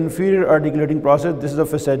 that's an inferior articulating process, this is a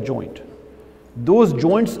facet joint. Those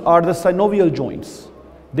joints are the synovial joints.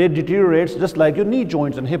 They deteriorate just like your knee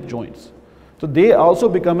joints and hip joints. So they also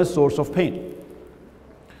become a source of pain.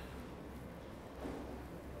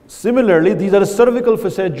 Similarly, these are cervical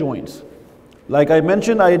facet joints. Like I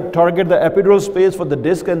mentioned, I target the epidural space for the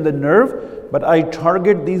disc and the nerve, but I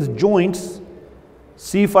target these joints,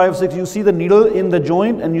 C5, 6, you see the needle in the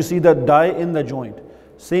joint and you see the dye in the joint.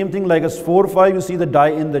 Same thing like a 4, 5, you see the dye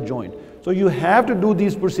in the joint. So you have to do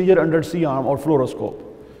these procedures under C-arm or fluoroscope.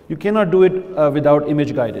 You cannot do it without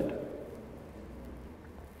image guided.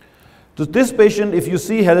 So this patient, if you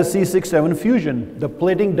see, has a C6-7 fusion. The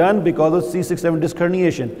plating done because of C6-7 disc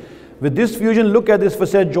herniation. With this fusion, look at this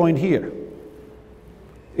facet joint here.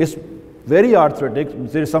 It's very arthritic.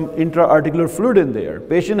 There is some intra-articular fluid in there.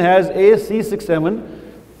 Patient has a C6-7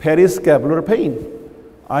 periscapular pain.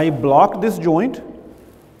 I block this joint,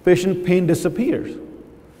 patient pain disappears.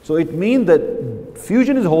 So it means that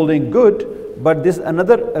fusion is holding good, but this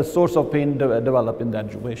another source of pain develop in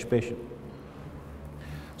that patient.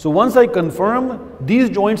 So once I confirm these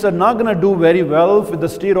joints are not going to do very well with the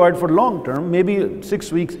steroid for long term, maybe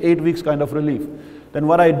 6 weeks, 8 weeks kind of relief, then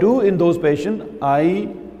what I do in those patients,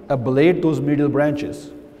 I ablate those medial branches.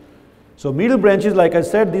 So medial branches, like I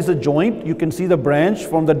said, this is a joint. You can see the branch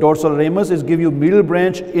from the dorsal ramus is give you medial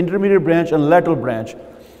branch, intermediate branch and lateral branch.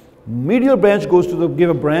 Medial branch goes to give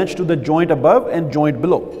a branch to the joint above and joint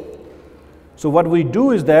below. So what we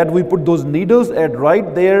do is that we put those needles at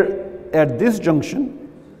right there at this junction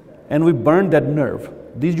and we burn that nerve.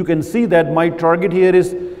 These you can see that my target here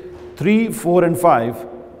is 3, 4 and 5.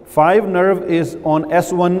 5 nerve is on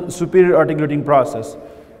S1 superior articulating process.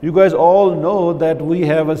 You guys all know that we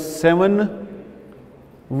have a 7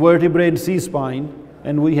 vertebrae in C-spine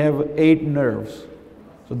and we have 8 nerves.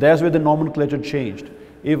 So that's where the nomenclature changed.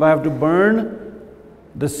 If I have to burn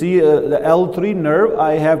the L3 nerve,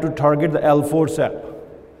 I have to target the L4 sep.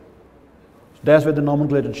 That's where the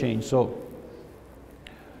nomenclature changed. So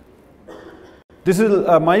this is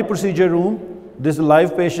my procedure room. This is a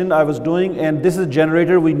live patient I was doing, and this is a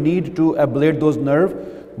generator we need to ablate those nerves.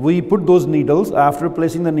 We put those needles. After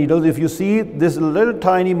placing the needles, if you see this little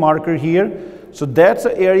tiny marker here, so that's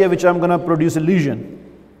the area which I'm going to produce a lesion.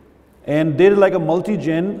 And there is like a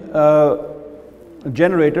multi-gen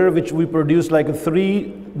generator which we produce like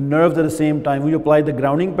 3 nerves at the same time. We apply the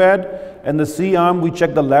grounding pad and the C-arm, we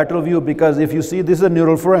check the lateral view, because if you see this is a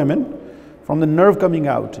neural foramen from the nerve coming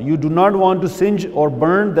out. You do not want to singe or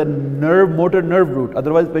burn the motor nerve root,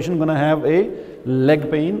 otherwise the patient is going to have a leg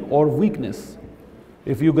pain or weakness.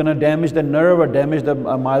 If you're going to damage the nerve or damage the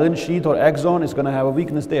myelin sheath or axon, it's going to have a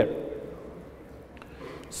weakness there.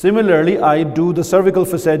 Similarly, I do the cervical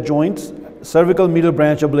facet joints, cervical medial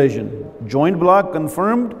branch ablation. Joint block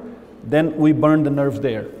confirmed, then we burn the nerves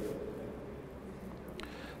there.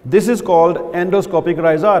 This is called endoscopic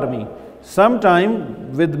rhizotomy.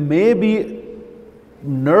 Sometime with maybe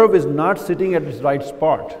nerve is not sitting at its right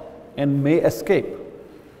spot and may escape.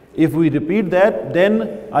 If we repeat that,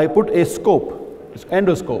 then I put a scope, it's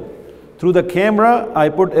endoscope. Through the camera, I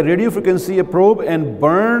put a radiofrequency probe and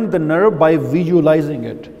burn the nerve by visualizing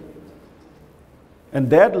it. And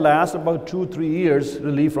that lasts about 2-3 years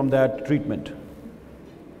relief from that treatment.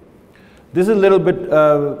 This is a little bit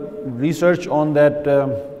research on that,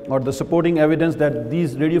 or the supporting evidence that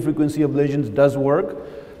these radiofrequency ablations does work.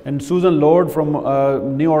 And Susan Lord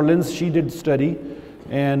from New Orleans, she did study,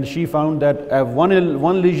 and she found that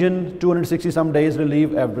one lesion, 260 some days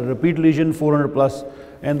relief, after repeat lesion, 400 plus.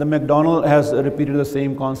 And the McDonald has repeated the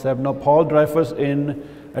same concept. Now Paul Dreyfus in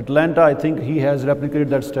Atlanta, I think he has replicated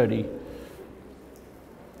that study.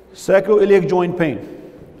 Sacroiliac joint pain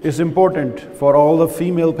is important for all the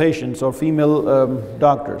female patients or female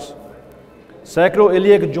doctors.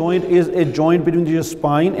 Sacroiliac joint is a joint between your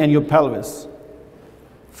spine and your pelvis.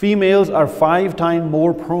 Females are 5 times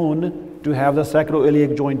more prone to have the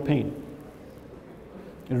sacroiliac joint pain.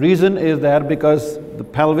 The reason is that because the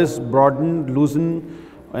pelvis broaden, loosen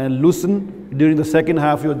during the second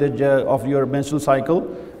half of your menstrual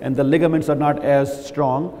cycle, and the ligaments are not as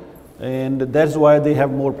strong. and that's why they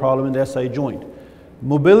have more problem in the SI joint.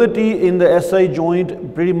 Mobility in the SI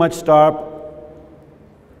joint pretty much stop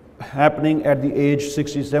happening at the age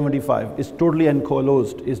 60, 75. It's totally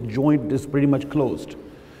enclosed. Its joint is pretty much closed.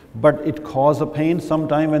 But it causes a pain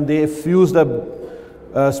sometime when they fuse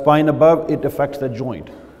the spine above, it affects the joint.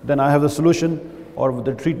 Then I have the solution or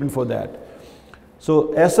the treatment for that.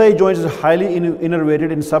 So SI joint is highly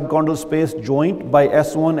innervated in subchondral space joint by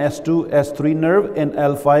S1, S2, S3 nerve and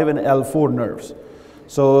L5 and L4 nerves.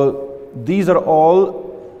 So these are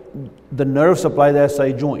all the nerves supply the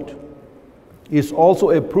SI joint. It's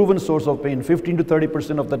also a proven source of pain. 15 to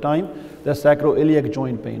 30% of the time, the sacroiliac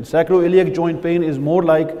joint pain. Sacroiliac joint pain is more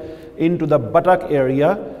like into the buttock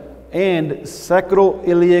area, and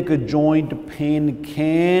sacroiliac joint pain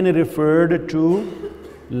can refer to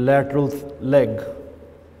lateral leg.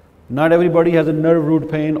 Not everybody has a nerve root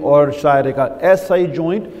pain or sciatica. SI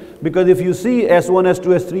joint, because if you see S1, S2,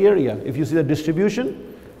 S3 area, if you see the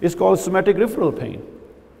distribution, it's called somatic referral pain.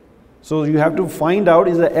 So you have to find out,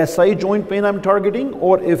 is it a SI joint pain I'm targeting,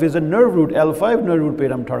 or if it's a nerve root, L5 nerve root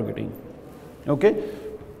pain I'm targeting. Okay?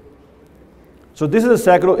 So this is a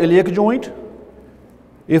sacroiliac joint.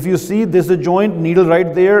 If you see this is a joint, needle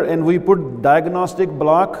right there, and we put diagnostic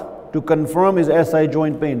block to confirm is SI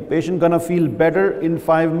joint pain. Patient gonna feel better in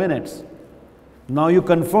 5 minutes. Now you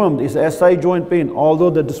confirmed it's SI joint pain, although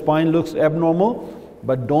the spine looks abnormal,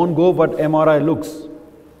 but don't go what MRI looks.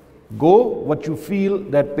 Go what you feel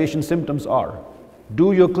that patient symptoms are.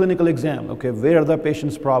 Do your clinical exam. Okay, where are the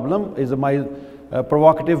patient's problem? Is my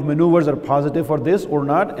provocative maneuvers are positive for this or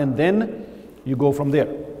not? And then you go from there.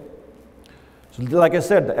 So like I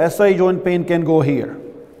said, the SI joint pain can go here.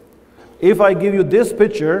 If I give you this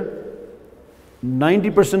picture,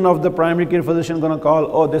 90% of the primary care physician is going to call,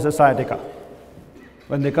 oh, this is sciatica.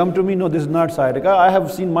 When they come to me, no, this is not sciatica. I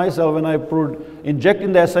have seen myself when I inject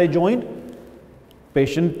in the SI joint,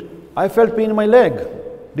 patient, I felt pain in my leg.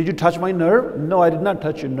 Did you touch my nerve? No, I did not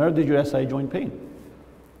touch your nerve. Did your SI joint pain?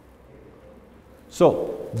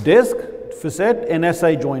 So, disc, facet, and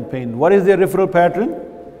SI joint pain. What is their referral pattern?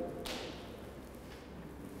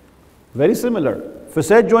 Very similar.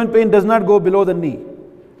 Facet joint pain does not go below the knee.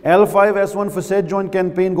 L5, S1 facet joint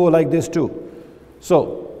pain go like this too.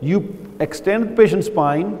 So, you extend patient's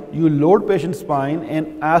spine, you load patient's spine,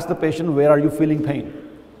 and ask the patient, where are you feeling pain?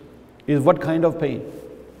 Is what kind of pain?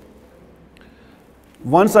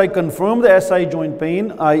 Once I confirm the SI joint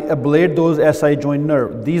pain, I ablate those SI joint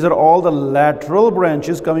nerve. These are all the lateral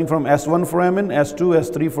branches coming from S1 foramen, S2,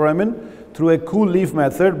 S3 foramen through a cool leaf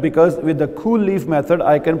method, because with the cool leaf method,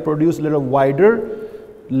 I can produce a little wider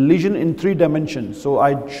lesion in 3 dimensions. So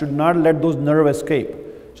I should not let those nerves escape.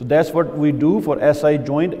 So that's what we do for SI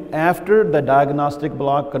joint after the diagnostic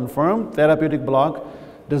block confirmed. Therapeutic block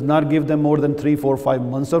does not give them more than 3, 4, 5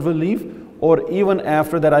 months of relief, or even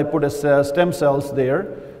after that I put a stem cells there,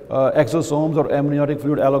 exosomes or amniotic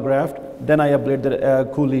fluid allograft, then I ablate the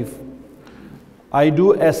cool leaf. I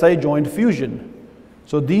do SI joint fusion.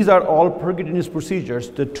 So these are all percutaneous procedures.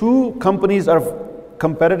 The 2 companies are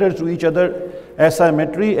competitors to each other,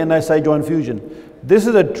 SI-metry and SI joint fusion. This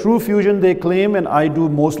is a true fusion they claim, and I do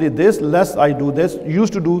mostly this, less I do this.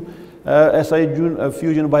 Used to do SI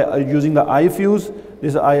fusion by using the iFuse.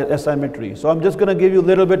 This is SI-metry. So I'm just going to give you a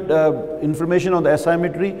little bit information on the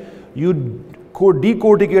SI-metry. You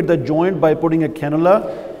decorticate the joint by putting a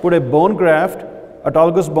cannula, put a bone graft,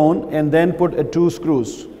 autologous bone, and then put 2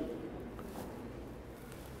 screws.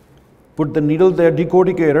 Put the needle there,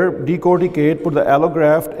 decorticate, put the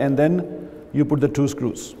allograft, and then you put the 2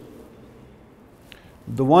 screws.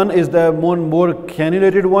 The one is the more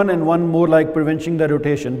cannulated one, and one more like preventing the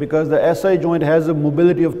rotation, because the SI joint has a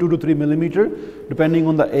mobility of 2 to 3 millimeter depending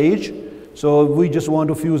on the age. So we just want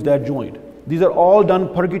to fuse that joint. These are all done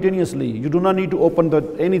percutaneously. You do not need to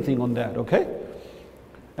open anything on that, okay?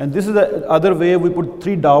 And this is the other way. We put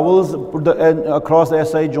 3 dowels across the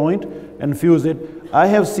SI joint and fuse it. I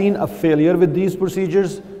have seen a failure with these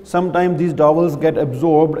procedures. Sometimes these dowels get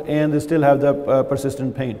absorbed and they still have the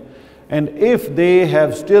persistent pain. And if they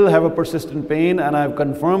still have a persistent pain and I've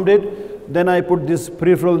confirmed it, then I put these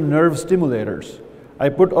peripheral nerve stimulators. I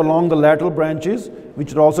put along the lateral branches,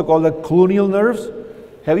 which are also called the colonial nerves.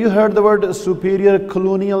 Have you heard the word superior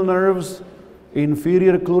colonial nerves,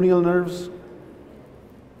 inferior colonial nerves?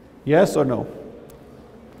 Yes or no?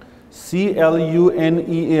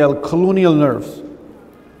 C-L-U-N-E-A-L, colonial nerves.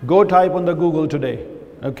 Go type on the Google today,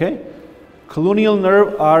 okay? Colonial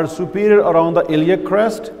nerve are superior around the iliac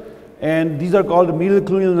crest, and these are called medial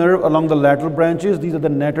colonial nerve along the lateral branches. These are the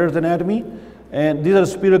Netter's anatomy, and these are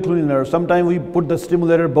superior colonial nerves. Sometimes we put the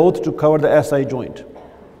stimulator both to cover the SI joint.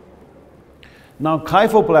 Now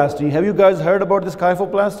kyphoplasty, have you guys heard about this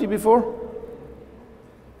kyphoplasty before?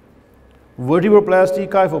 Vertebroplasty,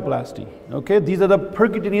 kyphoplasty. Okay, these are the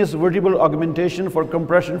percutaneous vertebral augmentation for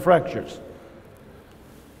compression fractures.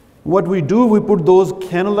 What we do, we put those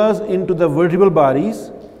cannulas into the vertebral bodies.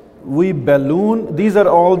 We balloon, these are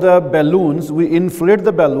all the balloons. We inflate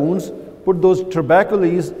the balloons, put those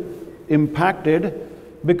tubercules impacted,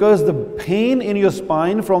 because the pain in your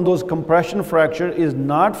spine from those compression fracture is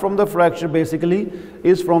not from the fracture, basically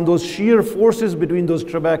is from those shear forces between those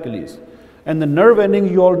tubercules. And the nerve ending,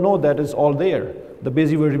 you all know that is all there, the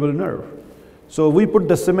basivertebral nerve. So we put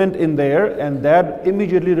the cement in there, and that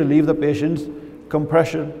immediately relieves the patient's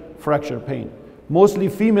compression fracture pain. Mostly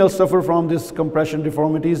females suffer from this compression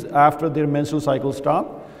deformities after their menstrual cycle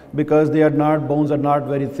stop, because they are not, bones are not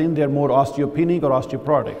very thin, they are more osteopenic or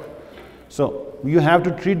osteoporotic. So you have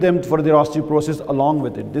to treat them for their osteoporosis along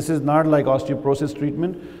with it. This is not like osteoporosis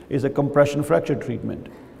treatment, it's a compression fracture treatment.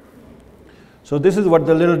 So this is what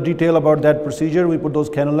the little detail about that procedure. We put those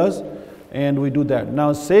cannulas and we do that.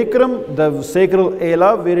 Now sacrum, the sacral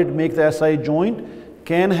ala where it makes the SI joint,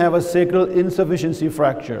 can have a sacral insufficiency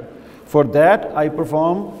fracture. For that I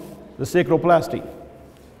perform the sacroplasty.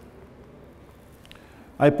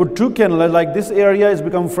 I put 2 cannulas, like this area has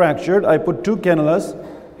become fractured, I put 2 cannulas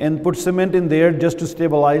and put cement in there just to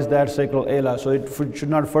stabilize that sacral ala, so it should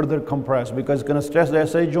not further compress, because it's going to stress the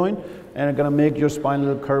SI joint and it's going to make your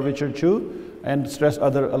spinal curvature too and stress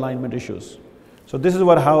other alignment issues. So this is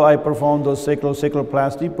how I perform those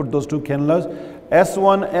sacroplasty, put those 2 cannulas,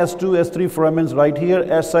 S1, S2, S3 foramens right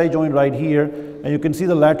here, SI joint right here, and you can see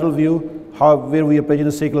the lateral view where we are placing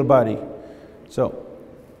the sacral body. So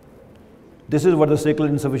this is what the sacral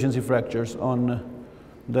insufficiency fractures on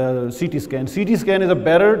the CT scan. CT scan is a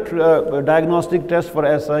better diagnostic test for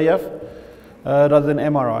SIF rather than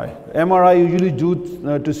MRI. MRI you usually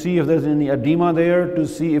do to see if there's any edema there, to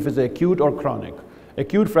see if it's acute or chronic.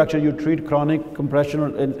 Acute fracture you treat, chronic compression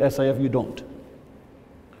or SIF you don't.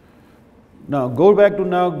 Now go back to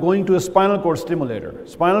going to a spinal cord stimulator.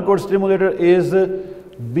 Spinal cord stimulator is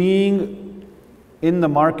being in the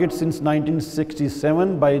market since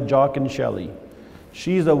 1967 by Jock and Shelley.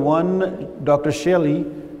 She's the one, Dr. Shelley,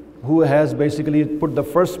 who has basically put the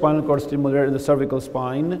first spinal cord stimulator in the cervical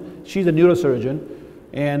spine. She's a neurosurgeon,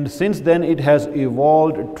 and since then it has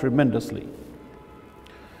evolved tremendously.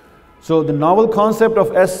 So the novel concept of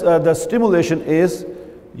the stimulation is,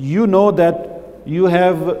 you know that you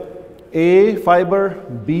have A fiber,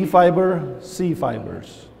 B fiber, C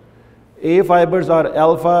fibers. A fibers are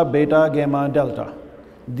alpha, beta, gamma, delta.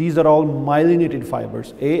 These are all myelinated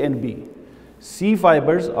fibers, A and B. C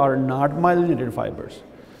fibers are not myelinated fibers.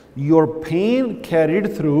 Your pain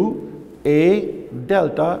carried through A,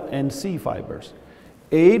 delta, and C fibers.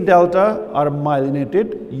 A, delta are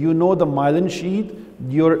myelinated. You know the myelin sheath,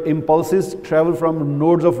 your impulses travel from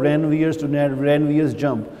nodes of Ranvier's to Ranvier's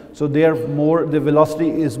jump. So they are more, the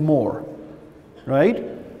velocity is more, right?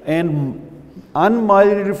 And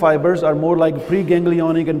unmyelinated fibers are more like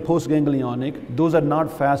preganglionic and postganglionic. Those are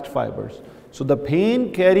not fast fibers. So the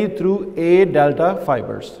pain carried through A, delta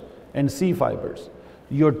fibers and C fibers.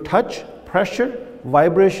 Your touch, pressure,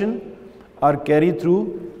 vibration are carried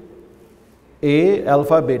through A,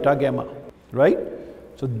 alpha, beta, gamma, right?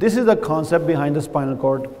 So this is the concept behind the spinal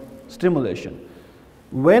cord stimulation.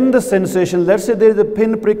 When the sensation, let's say there is a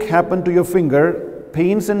pinprick happen to your finger,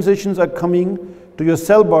 pain sensations are coming to your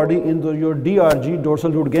cell body into your DRG,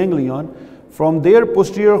 dorsal root ganglion. From there,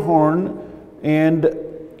 posterior horn and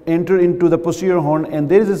enter into the posterior horn, and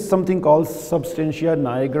there is something called substantia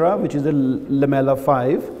nigra, which is a lamella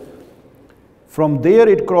 5. From there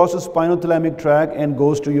it crosses spinothalamic tract and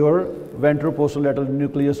goes to your ventroposterolateral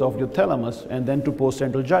nucleus of your thalamus, and then to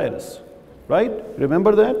postcentral gyrus, right?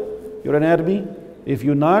 Remember that, your anatomy? If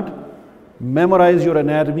you not, memorize your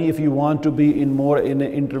anatomy if you want to be in more in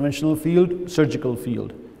an interventional field, surgical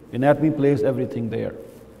field. Anatomy plays everything there.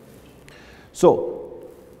 So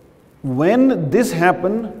when this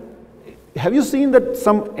happens, have you seen that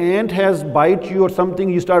some ant has bite you or something,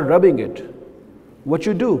 you start rubbing it? What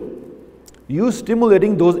you do? You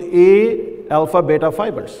stimulating those A, alpha, beta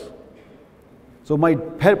fibers. So my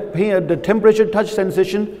the temperature touch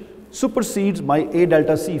sensation supersedes my A,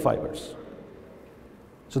 delta, C fibers.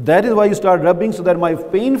 So that is why you start rubbing, so that my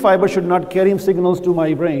pain fiber should not carry signals to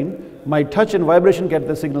my brain. My touch and vibration get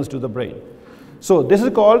the signals to the brain. So this is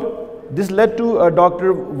called, this led to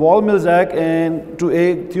Dr. Wall-Milczak and to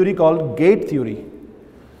a theory called gate theory.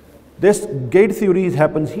 This gate theory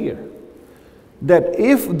happens here. That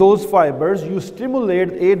if those fibers, you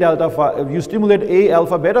stimulate A, delta, you stimulate A,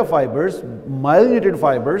 alpha, beta fibers, myelinated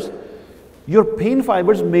fibers, your pain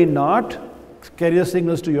fibers may not carrier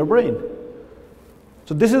signals to your brain.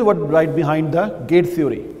 So this is what right behind the gate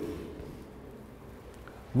theory.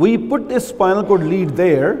 We put this spinal cord lead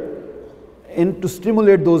there to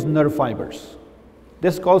stimulate those nerve fibers.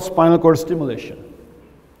 This is called spinal cord stimulation.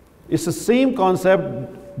 It's the same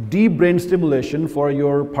concept, deep brain stimulation for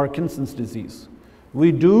your Parkinson's disease.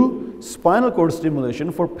 We do spinal cord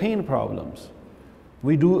stimulation for pain problems.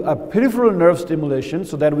 We do a peripheral nerve stimulation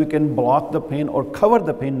so that we can block the pain or cover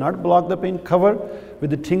the pain, not block the pain, cover with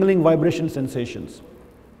the tingling vibration sensations.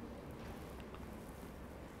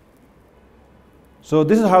 So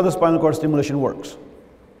this is how the spinal cord stimulation works.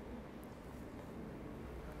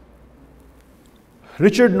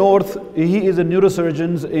 Richard North, he is a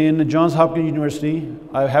neurosurgeon in Johns Hopkins University.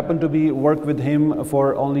 I happened to work with him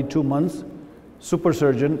for only 2 months, super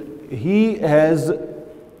surgeon. He has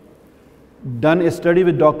done a study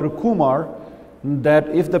with Dr. Kumar that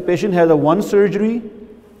if the patient has a one surgery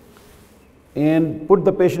and put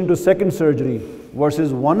the patient to second surgery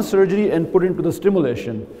versus one surgery and put into the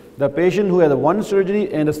stimulation, the patient who had a one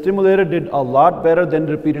surgery and a stimulator did a lot better than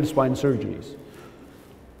repeated spine surgeries.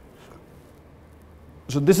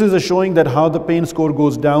 So this is a showing that how the pain score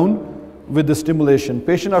goes down with the stimulation.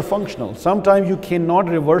 Patients are functional. Sometimes you cannot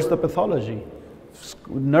reverse the pathology.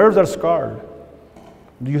 Nerves are scarred.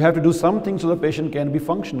 You have to do something so the patient can be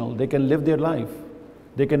functional. They can live their life.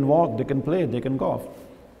 They can walk, they can play, they can golf.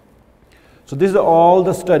 So these are all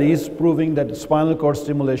the studies proving that spinal cord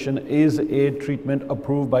stimulation is a treatment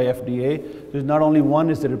approved by FDA. There's not only one,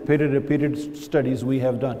 it's the repeated studies we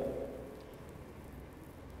have done.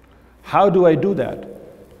 How do I do that?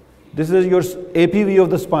 This is your AP view of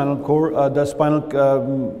the spinal cord, the spinal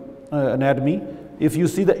anatomy. If you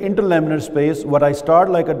see the interlaminar space, what I start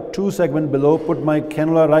like a 2-segment below, put my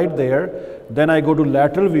cannula right there, then I go to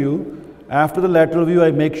lateral view. After the lateral view,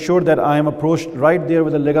 I make sure that I am approached right there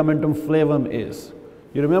where the ligamentum flavum is.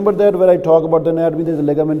 You remember that when I talk about the anatomy, there's a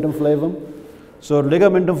ligamentum flavum? So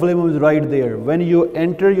ligamentum flavum is right there. When you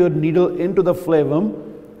enter your needle into the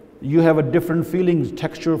flavum, you have a different feeling,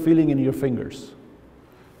 texture feeling in your fingers.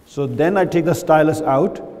 So then I take the stylus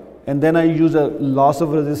out and then I use a loss of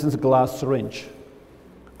resistance glass syringe.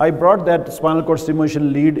 I brought that spinal cord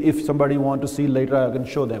stimulation lead. If somebody wants to see later, I can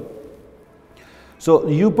show them. So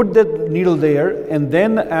you put the needle there, and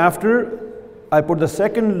then after I put the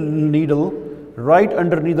second needle right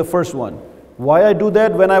underneath the first one. Why I do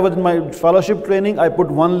that? When I was in my fellowship training, I put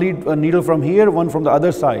one needle from here, one from the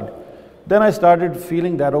other side. Then I started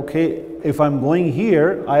feeling that, okay, if I'm going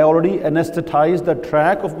here, I already anesthetized the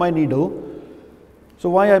track of my needle. So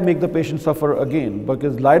why I make the patient suffer again?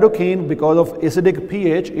 Because lidocaine, because of acidic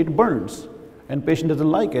pH, it burns and patient doesn't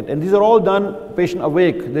like it. And these are all done patient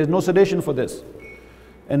awake. There's no sedation for this.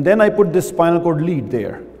 And then I put this spinal cord lead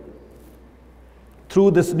there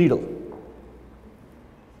through this needle.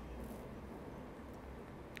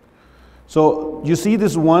 So you see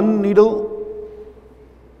this one needle,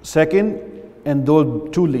 second, and those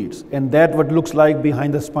two leads, and that what looks like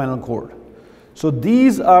behind the spinal cord. So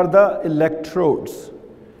these are the electrodes.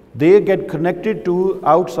 They get connected to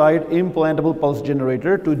outside implantable pulse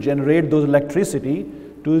generator to generate those electricity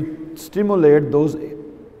to stimulate those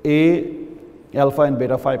alpha and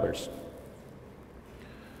beta fibers.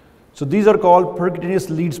 So these are called percutaneous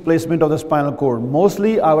leads placement of the spinal cord.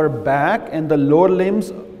 Mostly our back and the lower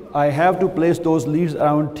limbs, I have to place those leads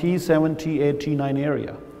around T7, T8, T9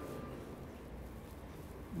 area.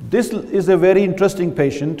 This is a very interesting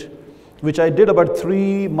patient, which I did about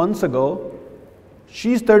 3 months ago.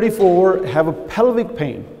 She's 34, have a pelvic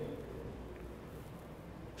pain.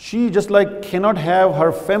 She just like cannot have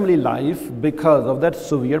her family life because of that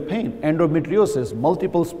severe pain. Endometriosis,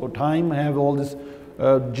 multiple time, have all this,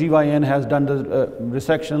 GYN has done the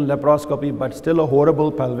resection, laparoscopy, but still a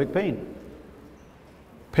horrible pelvic pain.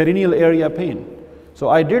 Perineal area pain. So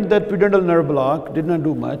I did that pudendal nerve block, did not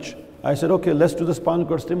do much. I said, okay, let's do the spinal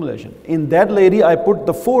cord stimulation. In that lady, I put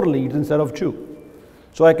the 4 leads instead of 2.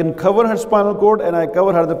 So I can cover her spinal cord and I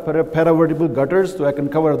cover her the paravertebral gutters, so I can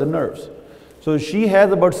cover the nerves. So she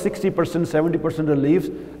has about 60%, 70% relief.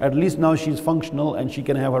 At least now she's functional and she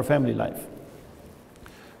can have her family life.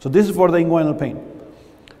 So this is for the inguinal pain.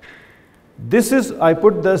 This is, I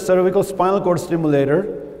put the cervical spinal cord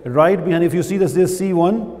stimulator right behind. If you see this is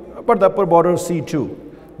C1, but the upper border of C2.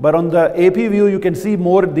 But on the AP view, you can see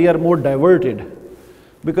more, they are more diverted.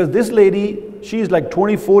 Because this lady, she is like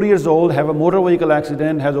 24 years old, have a motor vehicle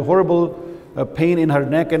accident, has a horrible pain in her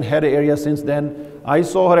neck and head area since then. I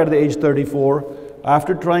saw her at the age 34.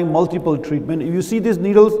 After trying multiple treatment, if you see these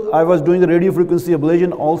needles, I was doing the radiofrequency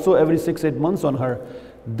ablation also every 6-8 months on her.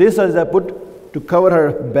 This as I put to cover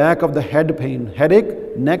her back of the head pain,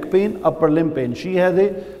 headache, neck pain, upper limb pain. She has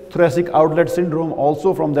a thoracic outlet syndrome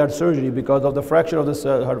also from that surgery because of the fracture of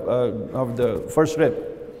the first rib.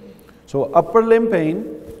 So upper limb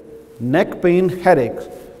pain, neck pain, headaches.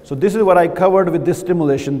 So this is what I covered with this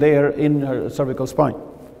stimulation there in her cervical spine.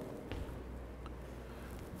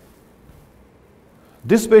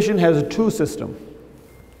 This patient has two systems.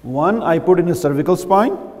 One I put in the cervical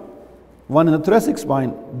spine, one in the thoracic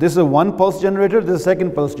spine. This is a one pulse generator, this is a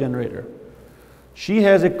second pulse generator. She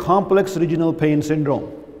has a complex regional pain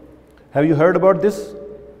syndrome. Have you heard about this?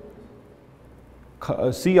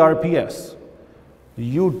 CRPS.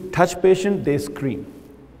 You touch patient, they scream.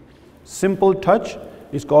 Simple touch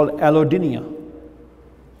is called allodynia.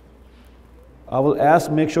 I will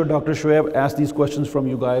make sure Dr. Shoaib asks these questions from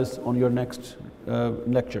you guys on your next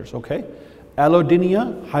lectures, okay?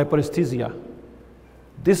 Allodynia, hyperesthesia.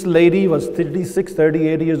 This lady was 36,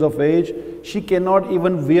 38 years of age. She cannot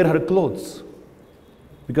even wear her clothes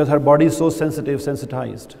because her body is so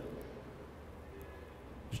sensitized.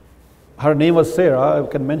 Her name was Sarah. I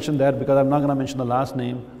can mention that because I'm not going to mention the last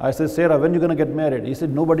name. I said, Sarah, when are you going to get married? He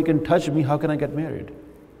said, nobody can touch me. How can I get married?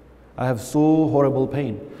 I have so horrible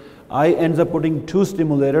pain. I ends up putting 2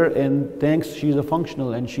 stimulator, and thanks, she's a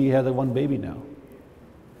functional and she has a 1 baby now.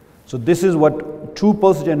 So this is what 2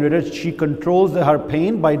 pulse generators, she controls her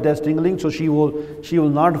pain by that tingling, so she will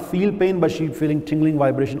not feel pain, but she's feeling tingling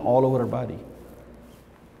vibration all over her body.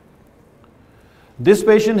 This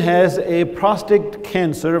patient has a prostate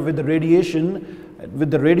cancer with the radiation.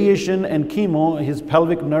 With the radiation and chemo, his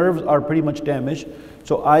pelvic nerves are pretty much damaged.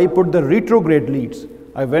 So I put the retrograde leads.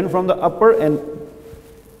 I went from the upper and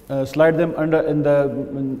slide them under in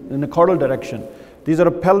the caudal direction. These are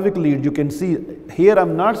a pelvic lead. You can see here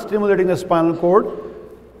I'm not stimulating the spinal cord.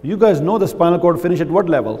 You guys know the spinal cord finish at what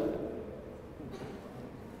level?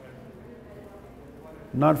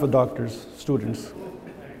 Not for doctors, students.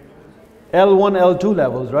 L1, L2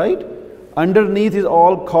 levels, right? Underneath is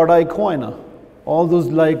all cauda equina, all those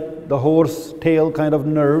like the horse tail kind of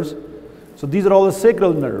nerves. So these are all the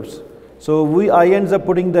sacral nerves. So I ends up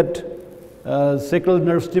putting that sacral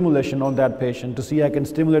nerve stimulation on that patient to see I can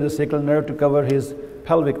stimulate the sacral nerve to cover his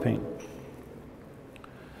pelvic pain.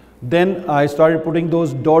 Then I started putting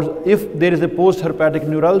those doors. If there is a post-herpetic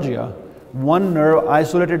neuralgia, one nerve,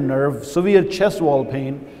 isolated nerve, severe chest wall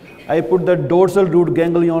pain, I put the dorsal root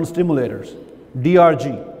ganglion stimulators,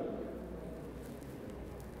 DRG.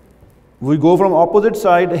 We go from opposite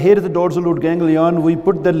side, here is the dorsal root ganglion, we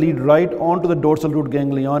put the lead right onto the dorsal root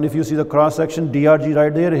ganglion. If you see the cross section, DRG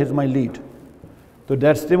right there, here's my lead. So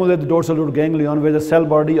that stimulates the dorsal root ganglion where the cell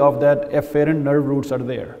body of that efferent nerve roots are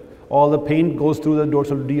there. All the pain goes through the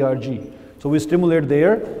dorsal DRG. So we stimulate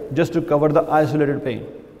there just to cover the isolated pain.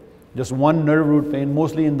 Just one nerve root pain,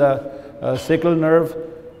 mostly in the sacral nerve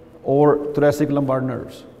or thoracic lumbar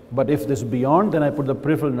nerves. But if this is beyond, then I put the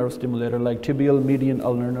peripheral nerve stimulator like tibial, median,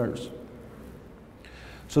 ulnar nerves.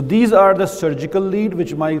 So these are the surgical lead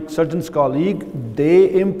which my surgeon's colleague,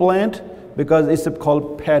 they implant because it's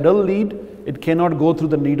called pedal lead. It cannot go through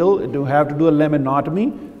the needle. You have to do a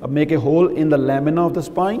laminotomy, make a hole in the lamina of the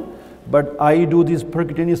spine. But I do these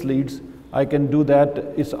percutaneous leads. I can do that.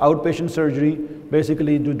 It's outpatient surgery.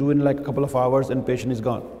 Basically, you do in like a couple of hours and patient is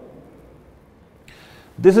gone.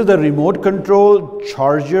 This is the remote control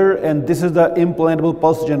charger and this is the implantable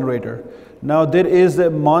pulse generator. Now there is a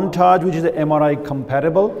Montage which is MRI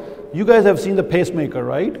compatible. You guys have seen the pacemaker,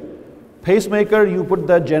 right? Pacemaker, you put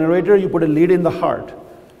the generator, you put a lead in the heart.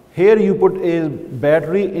 Here you put a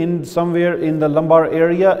battery in somewhere in the lumbar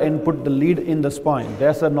area and put the lead in the spine.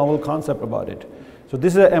 That's a novel concept about it. So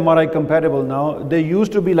this is a MRI compatible now. They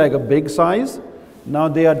used to be like a big size. Now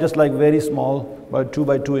they are just like very small, about 2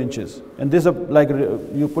 by 2 inches. And this is like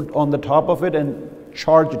you put on the top of it and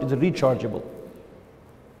charge it. It's rechargeable.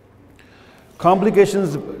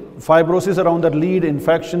 Complications, fibrosis around that lead,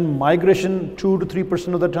 infection, migration 2 to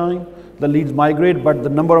 3% of the time. The leads migrate, but the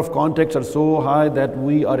number of contacts are so high that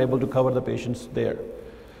we are able to cover the patients there.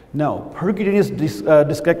 Now, percutaneous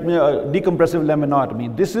decompressive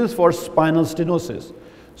laminotomy. This is for spinal stenosis.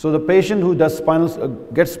 So the patient who does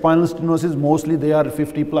gets spinal stenosis, mostly they are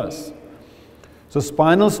 50 plus. So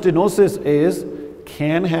spinal stenosis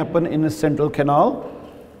can happen in a central canal,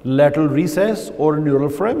 lateral recess, or neural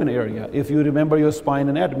foramen area. If you remember your spine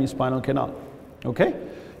anatomy, spinal canal. Okay?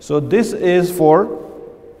 So this is for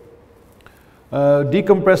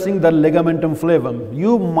decompressing the ligamentum flavum.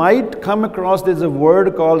 You might come across, there's a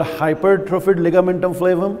word called hypertrophied ligamentum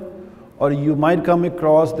flavum, or you might come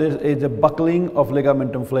across there is a buckling of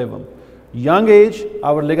ligamentum flavum. Young age,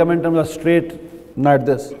 our ligamentums are straight, not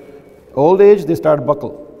this. Old age, they start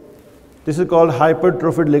buckle. This is called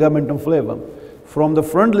hypertrophied ligamentum flavum. From the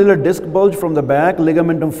front little disc bulge, from the back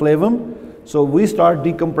ligamentum flavum. So we start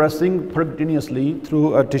decompressing percutaneously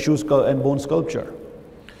through a tissue and bone sculpture.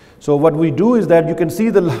 So what we do is that you can see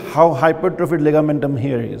how hypertrophied ligamentum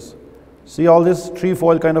here is. See all this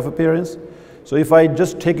trefoil kind of appearance? So if I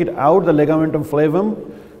just take it out, the ligamentum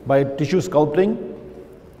flavum, by tissue sculpting,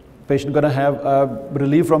 patient going to have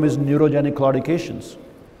relief from his neurogenic claudications.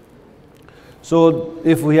 So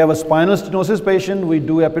if we have a spinal stenosis patient, we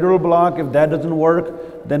do epidural block. If that doesn't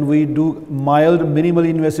work, then we do mild, minimally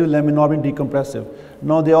invasive laminotomy decompressive.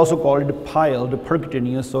 Now they also call it piled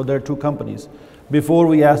percutaneous, so there are two companies, before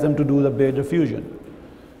we ask them to do the beta fusion.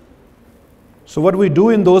 So what we do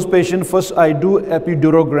in those patients, first I do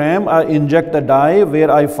epidurogram, I inject the dye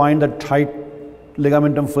where I find the tight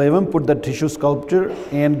ligamentum flavum, put the tissue sculpture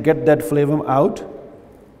and get that flavum out.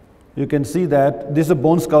 You can see that this is a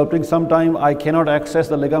bone sculpting. Sometimes I cannot access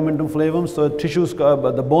the ligamentum flavum, so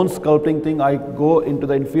the bone sculpting thing, I go into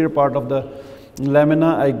the inferior part of the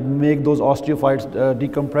lamina, I make those osteophytes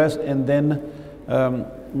decompress, and then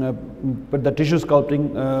put the tissue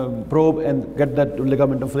sculpting probe and get that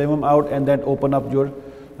ligamentum flavum out, and then open up your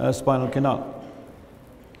spinal canal.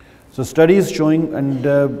 So studies showing,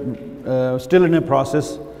 and still in a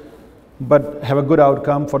process, but have a good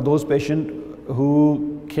outcome for those patients who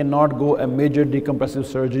cannot go a major decompressive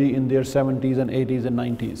surgery in their 70s and 80s and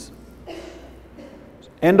 90s.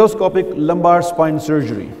 Endoscopic lumbar spine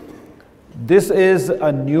surgery. This is a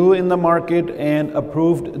new in the market and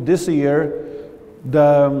approved this year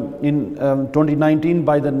in 2019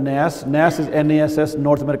 by the NASS. NASS is NASS,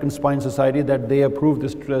 North American Spine Society, that they approved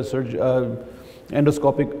this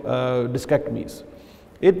endoscopic discectomies.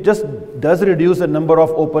 It just does reduce the number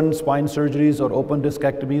of open spine surgeries or open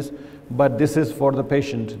discectomies, but this is for the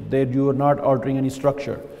patient, that you are not altering any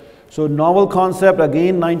structure. So novel concept,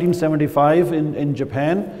 again 1975 in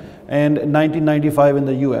Japan and 1995 in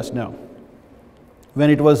the US now,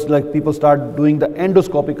 when it was like people start doing the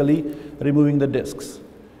endoscopically removing the discs.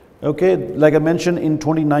 Okay, like I mentioned, in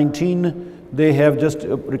 2019 they have just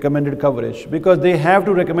recommended coverage, because they have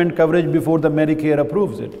to recommend coverage before the Medicare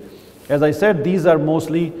approves it. As I said, these are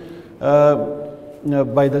mostly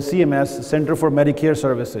by the CMS, Center for Medicare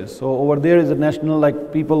Services. So over there is a national,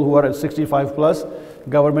 like people who are at 65 plus,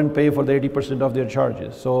 government pay for the 80% of their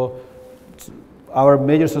charges. So our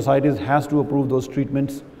major societies has to approve those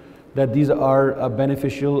treatments, that these are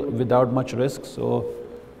beneficial without much risk. So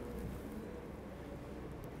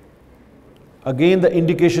again, the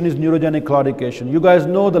indication is neurogenic claudication. You guys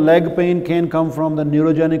know the leg pain can come from the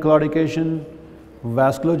neurogenic claudication,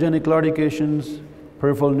 vasculogenic claudications,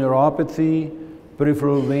 peripheral neuropathy,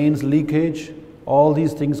 peripheral veins leakage. All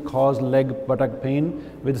these things cause leg buttock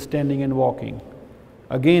pain with standing and walking.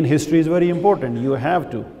 Again, history is very important. You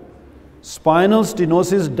have to. Spinal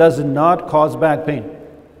stenosis does not cause back pain.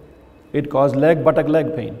 It causes buttock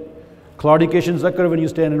leg pain. Claudications occur when you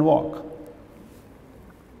stand and walk.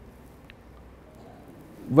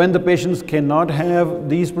 When the patients cannot have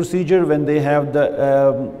these procedures, when they have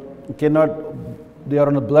the they are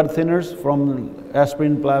on the blood thinners from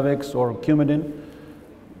aspirin, Plavix or Coumadin,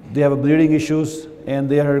 they have bleeding issues and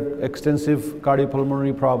they have extensive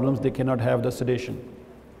cardiopulmonary problems, they cannot have the sedation.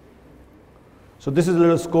 So this is a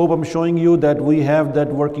little scope I'm showing you, that we have that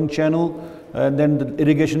working channel, and then the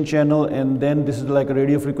irrigation channel, and then this is like a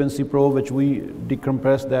radio frequency probe which we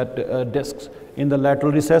decompress that discs in the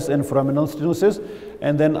lateral recess and foraminal stenosis.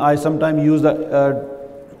 And then I sometimes use the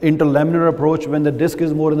interlaminar approach when the disc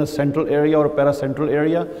is more in the central area or paracentral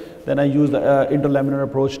area. Then I use the interlaminar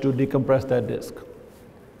approach to decompress that disc.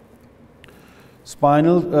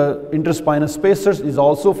 Spinal interspinal spacers is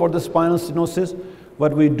also for the spinal stenosis.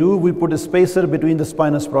 What we do, we put a spacer between the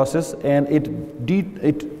spinous process, and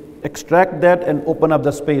it extract that and open up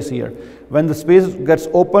the space here. When the space gets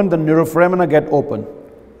open, the neuroforamina get open,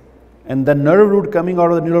 and the nerve root coming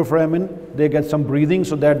out of the neuroforamen, they get some breathing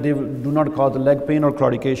so that they do not cause the leg pain or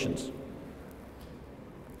claudications.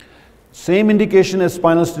 Same indication as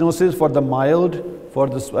spinal stenosis for the mild, for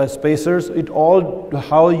the spacers. It all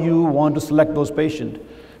how you want to select those patients.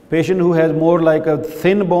 Patient who has more like a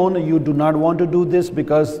thin bone, you do not want to do this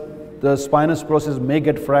because the spinous process may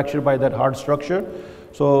get fractured by that hard structure.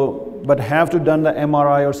 So, but have to done the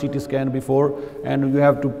MRI or CT scan before, and you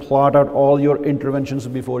have to plot out all your interventions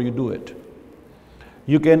before you do it.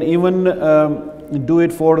 You can even do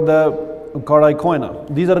it for the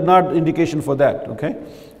cordycoina. These are not indication for that, okay?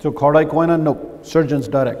 So cordycoina, no, surgeons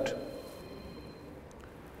direct.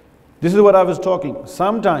 This is what I was talking.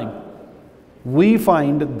 Sometime we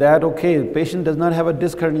find that, okay, patient does not have a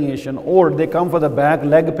disc herniation, or they come for the back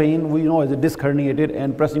leg pain, we know is a disc herniated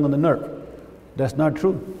and pressing on the nerve. That's not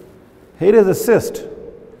true. Here is a cyst.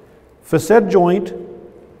 Facet joint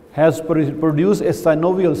has produced a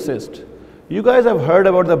synovial cyst. You guys have heard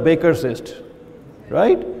about the Baker cyst,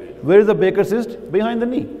 right? Where is the Baker cyst? Behind the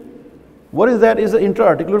knee. What is that? Is the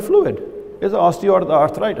intra-articular fluid. It's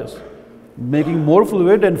osteoarthritis. Making more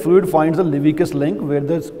fluid, and fluid finds the levious link where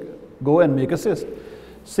they go and make a cyst.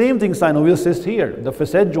 Same thing, synovial cyst here. The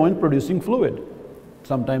facet joint producing fluid.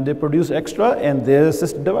 Sometimes they produce extra and their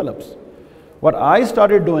cyst develops. What I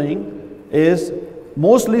started doing is,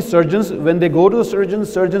 mostly surgeons, when they go to the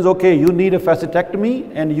surgeons, okay, you need a facetectomy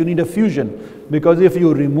and you need a fusion, because if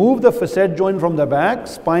you remove the facet joint from the back,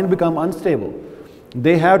 spine become unstable.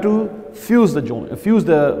 They have to fuse the joint, fuse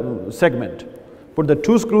the segment, put the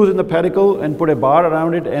 2 screws in the pedicle and put a bar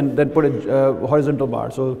around it, and then put a horizontal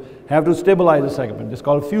bar. So have to stabilize the segment. It's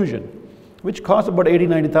called fusion, which costs about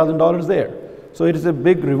 $80,000–$90,000 there. So it is a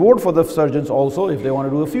big reward for the surgeons also if they want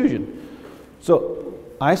to do a fusion. So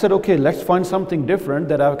I said, okay, let's find something different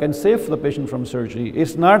that I can save the patient from surgery.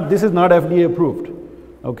 This is not FDA approved,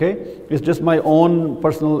 okay? It's just my own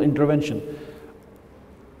personal intervention.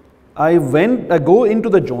 I go into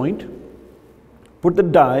the joint, put the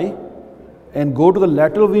dye, and go to the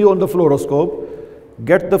lateral view on the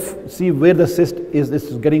fluoroscope, see where the cyst is. This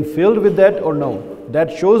is getting filled with that or no.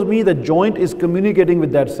 That shows me the joint is communicating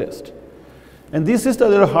with that cyst. And these cysts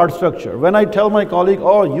are a hard structure. When I tell my colleague,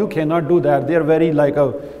 oh, you cannot do that, they are very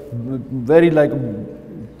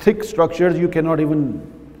thick structures, you cannot even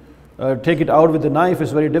take it out with the knife,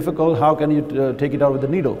 it's very difficult, how can you take it out with the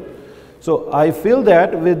needle? So I fill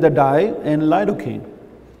that with the dye and lidocaine.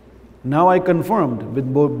 Now I confirmed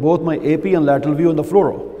with both my AP and lateral view on the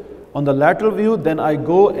fluoro. On the lateral view, then I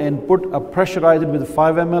go and pressurize it with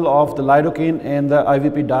 5 ml of the lidocaine and the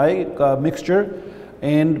IVP dye mixture.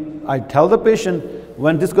 And I tell the patient,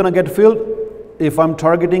 when this is going to get filled, if I'm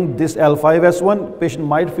targeting this L5-S1, patient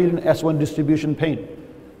might feel an S1 distribution pain,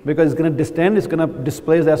 because it's going to distend, it's going to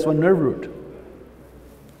displace the S1 nerve root.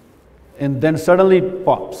 And then suddenly it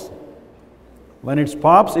pops. When it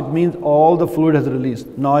pops, it means all the fluid has released.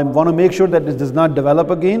 Now I want to make sure that this does not develop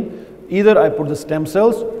again. Either I put the stem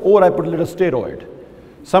cells or I put a little steroid.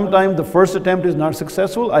 Sometimes the first attempt is not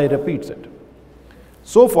successful, I repeat it.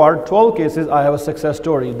 So far, 12 cases, I have a success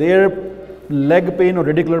story. Their leg pain or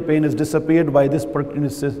radicular pain has disappeared by this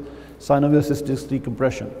synovial cystic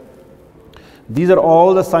decompression. These are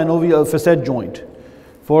all the synovial facet joint.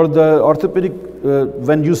 For the orthopedic,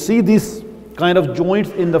 when you see these kind of joints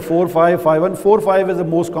in the 4-5, 5-1, 4-5 is the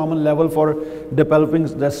most common level for developing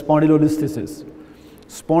the spondylolisthesis.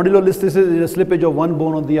 Spondylolisthesis is a slippage of one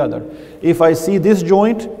bone on the other. If I see this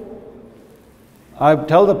joint, I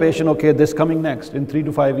tell the patient, okay, this coming next in 3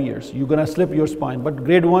 to 5 years. You're going to slip your spine. But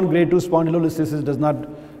grade 1, grade 2 spondylolisthesis does not,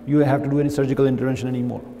 you have to do any surgical intervention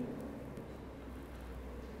anymore.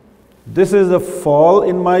 This is a fall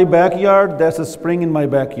in my backyard. That's a spring in my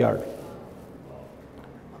backyard.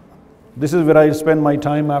 This is where I spend my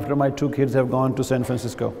time after my 2 kids have gone to San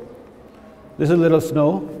Francisco. This is a little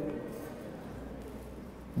snow.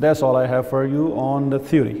 That's all I have for you on the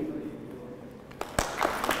theory.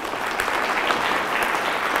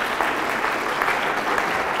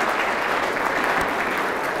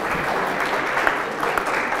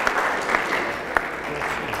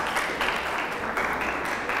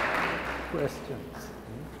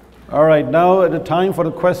 All right, now the time for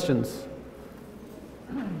the questions.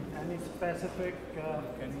 Any specific,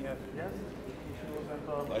 can you have, yes, issues and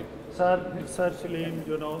all? Like, Sir Salim,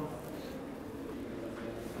 you know.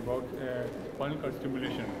 About spinal cord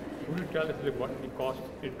stimulation, could you tell us what the cost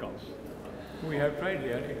it costs? We have tried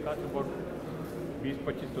here, it costs about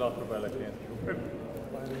 20–25 lakh rupees, like that.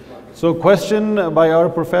 So question by our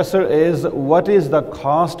professor is, what is the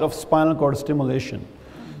cost of spinal cord stimulation?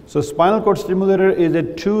 So spinal cord stimulator is a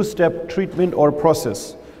 2-step treatment or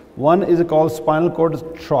process. One is called spinal cord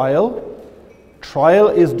trial. Trial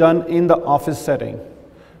is done in the office setting.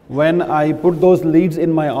 When I put those leads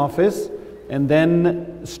in my office and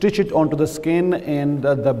then stitch it onto the skin, and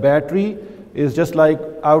the battery is just like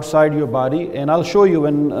outside your body, and I'll show you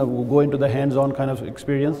when we go into the hands-on kind of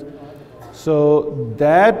experience. So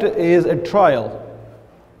that is a trial.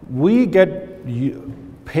 We get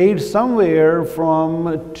paid somewhere from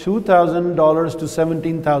 $2,000 to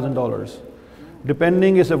 $17,000.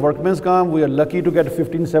 Depending, it's a workman's comp, we are lucky to get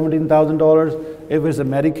 $15,000–$17,000. If it's a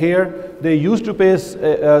Medicare, they used to pay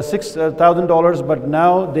 $6,000, but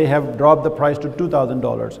now they have dropped the price to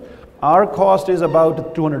 $2,000. Our cost is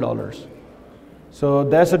about $200. So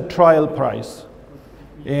that's a trial price.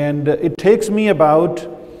 And it takes me about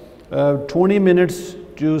 20 minutes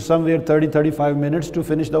to somewhere 30-35 minutes to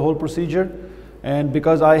finish the whole procedure. And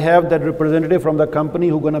because I have that representative from the company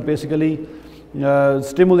who going to basically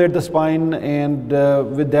stimulate the spine and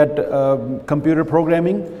with that computer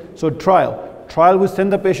programming. So trial will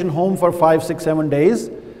send the patient home for 5, 6, 7 days,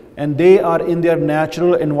 and they are in their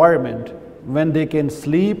natural environment when they can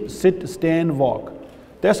sleep, sit, stand, walk.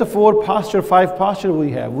 That's the 5 posture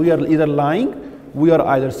we have. We are either lying, we are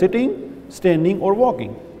either sitting, standing, or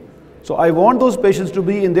walking. So I want those patients to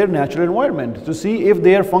be in their natural environment to see if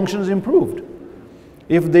their function is improved,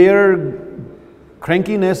 if their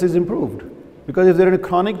crankiness is improved. Because if they're in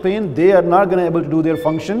chronic pain, they are not going to be able to do their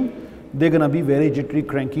function. They're going to be very jittery,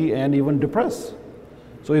 cranky, and even depressed.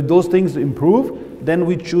 So if those things improve, then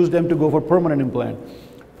we choose them to go for permanent implant.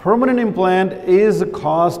 Permanent implant is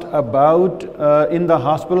cost about, in the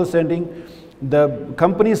hospital setting, the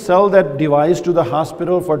companies sell that device to the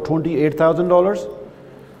hospital for $28,000.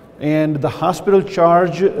 And the hospital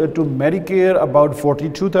charge to Medicare about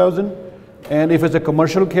 $42,000. And if it's a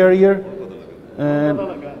commercial carrier,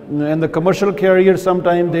 and the commercial carrier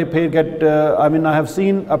sometimes they get, I mean, I have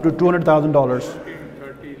seen up to $200,000.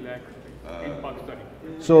 30 lakhs in Pakistan.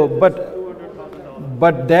 So,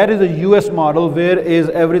 but that is a US model where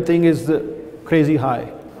everything is crazy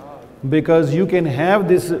high. Because you can have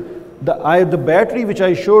this, the battery which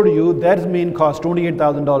I showed you, that's main cost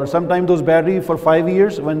 $28,000. Sometimes those battery for 5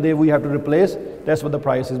 years when we have to replace, that's what the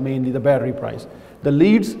price is, mainly the battery price. The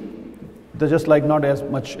leads, they're just like not as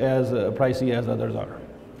much as pricey as others are.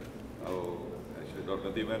 Oh, actually, Dr.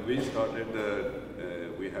 Nadeem, when we started,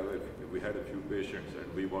 we had a few patients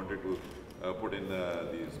and we wanted to put in the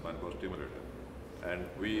spinal cord stimulator. And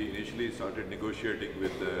we initially started negotiating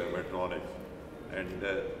with Medtronic, and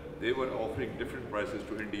they were offering different prices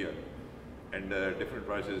to India and different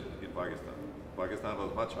prices in Pakistan. Pakistan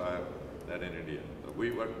was much higher than in India. So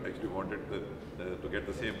we actually wanted to get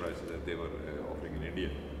the same prices that they were offering in India.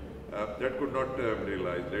 That could not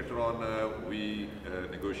realize. Later on, we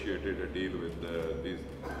negotiated a deal with these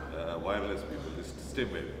wireless people, this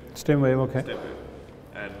StimWave. StimWave, okay. StimWave.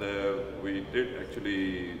 And we did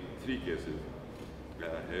actually 3 cases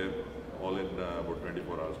here, all in about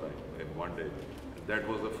 24 hours time, in one day. That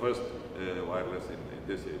was the first wireless in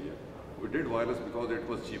this area. We did wireless because it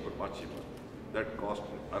was cheaper, much cheaper. That cost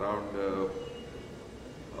around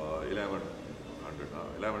 $1,100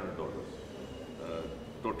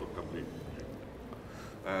 total complete.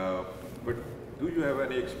 But do you have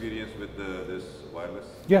any experience with this wireless?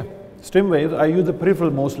 Yeah, StimWave, I use the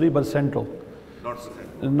peripheral mostly, but central. Not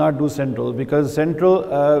central. Not do central, because central,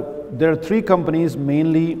 there are 3 companies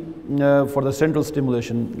mainly for the central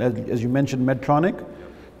stimulation. As you mentioned, Medtronic. Yep.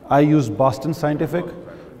 I use Boston Scientific.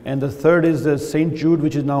 And the third is the St. Jude,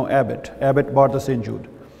 which is now Abbott. Abbott bought the St. Jude.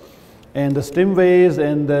 And the StimWaves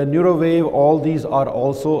and the NeuroWave, all these are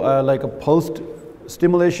also like a pulsed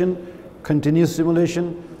stimulation, continuous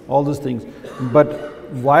stimulation, all those things. But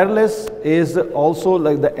wireless is also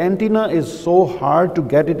like the antenna is so hard to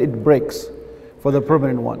get it breaks for the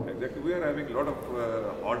permanent one. Exactly. We are having a lot of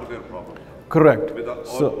hardware problems. Correct. With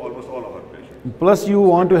almost all of our patients. Plus you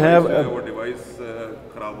want to have a device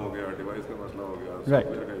खराब हो गया, device का मसला हो गया, right.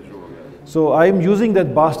 software का issue हो गया. So I'm using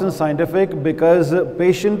that Boston Scientific because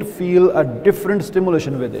patient feel a different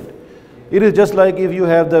stimulation with it. It is just like if you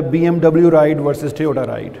have the BMW ride versus Toyota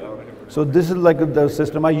ride. So this is like the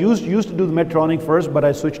system. I used to do the Medtronic first, but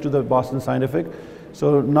I switched to the Boston Scientific.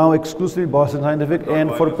 So now exclusively Boston Scientific.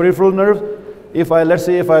 And for peripheral nerves, let's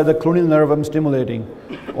say if I have the cluneal nerve I'm stimulating,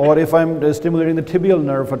 or if I'm stimulating the tibial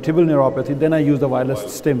nerve for tibial neuropathy, then I use the wireless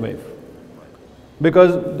StimWave.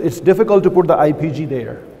 Because it's difficult to put the IPG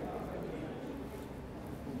there.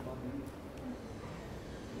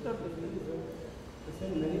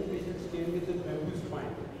 Many patients came with a bamboo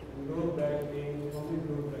spine, lower back pain, common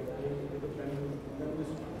lower back pain with a bamboo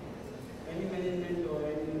spine. Any management or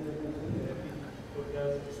any intervention therapy for the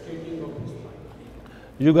straightening of the spine?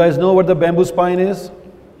 You guys know what the bamboo spine is?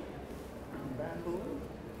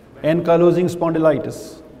 Ankylosing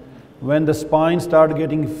spondylitis. When the spine starts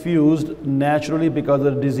getting fused naturally because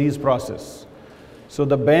of the disease process. So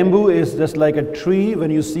the bamboo is just like a tree. When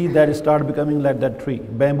you see that, it starts becoming like that tree,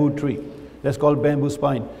 bamboo tree. That's called bamboo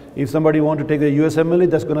spine. If somebody wants to take the USMLE,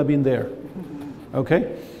 that's going to be in there.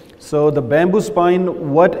 Okay? So the bamboo spine,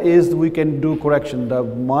 what is we can do correction? The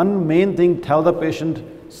one main thing, tell the patient,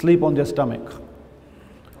 sleep on their stomach.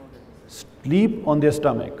 Sleep on their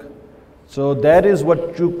stomach. So that is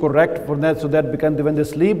what you correct for that, so that when they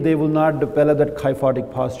sleep, they will not develop that kyphotic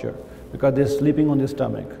posture because they're sleeping on their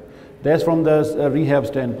stomach. That's from the rehab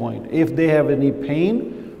standpoint. If they have any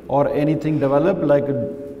pain or anything develop, like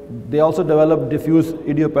they also develop diffuse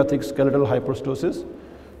idiopathic skeletal hyperostosis.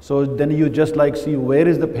 So then you just like see where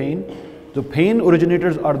is the pain. The pain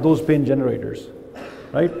originators are those pain generators,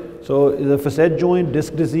 right? So the facet joint,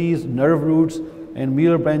 disc disease, nerve roots, and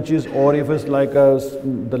medial branches, or if it's like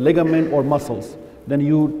the ligament or muscles, then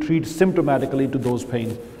you treat symptomatically to those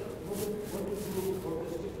pains.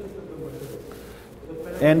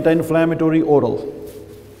 Anti-inflammatory oral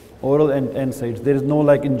and NSAIDs. There is no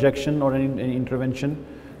like injection or any intervention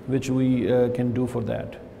which we can do for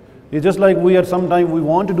that. It's just like sometimes we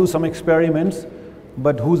want to do some experiments,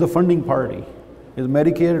 but who's the funding party? Is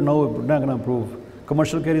Medicare? No, we're not going to approve.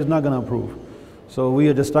 Commercial care is not going to approve. So we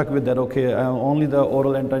are just stuck with that. Okay, only the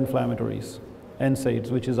oral anti-inflammatories,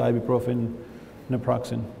 NSAIDs, which is ibuprofen,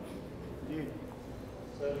 naproxen.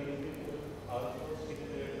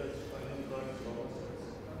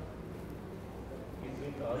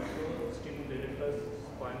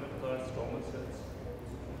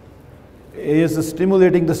 Is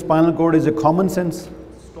stimulating the spinal cord is a common sense?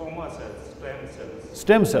 Stoma cells, stem cells.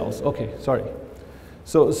 Stem cells, okay, sorry.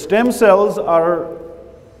 So stem cells are,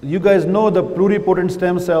 you guys know the pluripotent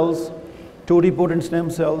stem cells, totipotent stem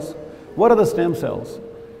cells. What are the stem cells?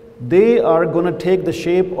 They are going to take the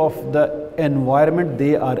shape of the environment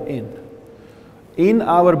they are in. In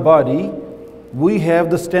our body, we have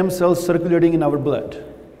the stem cells circulating in our blood,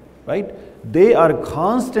 right? They are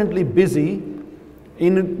constantly busy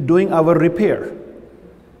in doing our repair.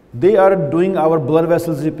 They are doing our blood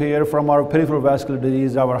vessels repair from our peripheral vascular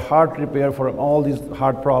disease, our heart repair for all these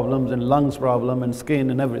heart problems and lungs problem and skin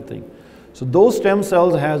and everything. So those stem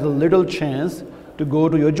cells has a little chance to go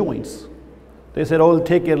to your joints. They said, oh, we'll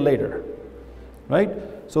take care later, right?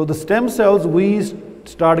 So the stem cells, we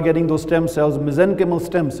start getting those stem cells, mesenchymal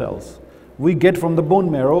stem cells, we get from the bone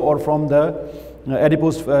marrow or from the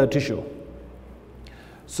adipose tissue.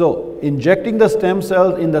 So injecting the stem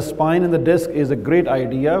cells in the spine and the disc is a great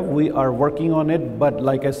idea. We are working on it, but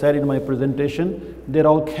like I said in my presentation, they're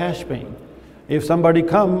all cash paying. If somebody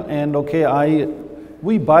come and okay,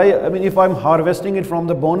 we buy, I mean, if I'm harvesting it from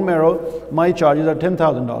the bone marrow, my charges are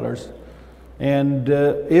 $10,000. And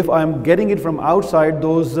if I'm getting it from outside,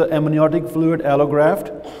 those amniotic fluid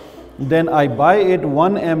allograft, then I buy it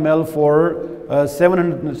 1 ml for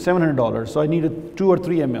 $700. So I need a 2 or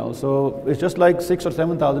 3 ml. So it's just like 6 or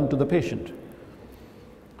 7,000 to the patient.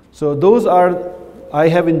 So those are, I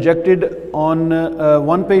have injected on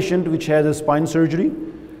one patient which has a spine surgery,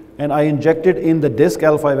 and I injected in the disc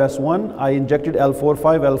L5S1. I injected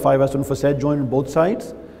L45, L5S1 facet joint on both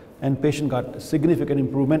sides, and patient got significant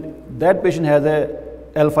improvement. That patient has a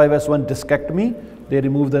L5S1 discectomy. They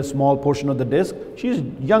removed the small portion of the disc. She's a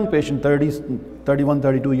young patient, 31,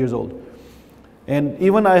 32 years old. And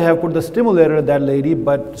even I have put the stimulator at that lady,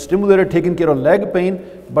 but stimulator taking care of leg pain,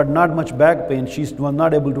 but not much back pain. She was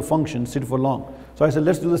not able to function, sit for long. So I said,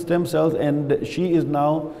 let's do the stem cells, and she is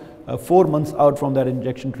now 4 months out from that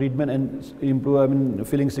injection treatment and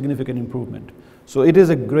feeling significant improvement. So it is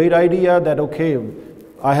a great idea that, okay,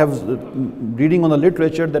 I have reading on the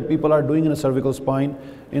literature that people are doing in a cervical spine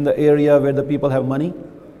in the area where the people have money.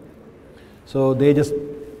 So they just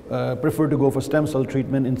prefer to go for stem cell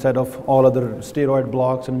treatment instead of all other steroid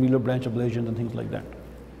blocks and medial branch ablations and things like that.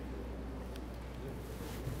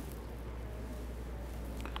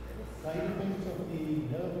 Side effects of the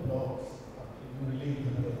nerve blocks relate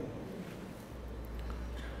to nerve.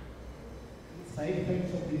 Side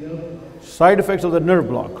effects of the nerve block. Side effects of the nerve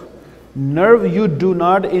block. Nerve, you do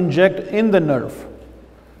not inject in the nerve.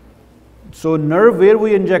 So nerve, where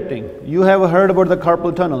we injecting? You have heard about the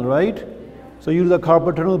carpal tunnel, right? So you do the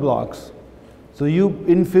carpal tunnel blocks. So you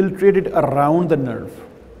infiltrate it around the nerve.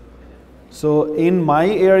 So in my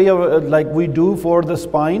area, like we do for the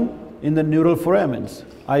spine, in the neural foramens,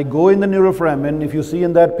 I go in the neural foramen. If you see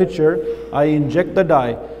in that picture, I inject the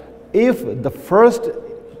dye. If the first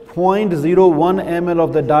 0.01 ml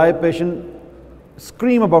of the dye patient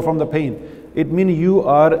scream about from the pain, it means you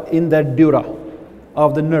are in that dura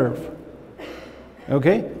of the nerve.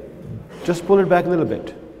 Okay, just pull it back a little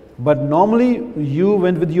bit. But normally you,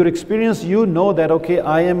 when with your experience, you know that, okay,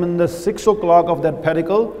 I am in the 6 o'clock of that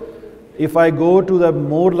pedicle. If I go to the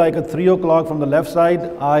more like a 3 o'clock from the left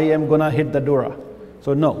side, I am gonna hit the dura.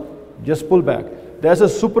 So no, just pull back. There's a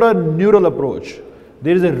supraneural approach.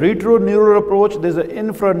 There is a retroneural approach, there's an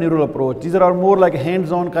infraneural approach. These are more like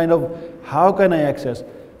hands-on kind of, how can I access?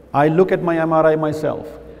 I look at my MRI myself.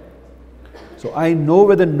 So I know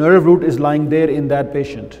where the nerve root is lying there in that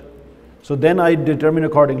patient. So then I determine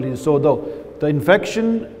accordingly. So the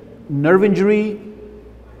infection, nerve injury,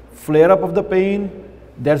 flare up of the pain,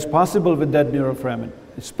 that's possible with that neuroforamen.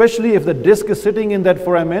 especially if the disc is sitting in that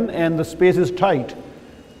foramen and the space is tight.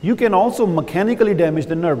 You can also mechanically damage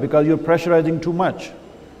the nerve because you're pressurizing too much.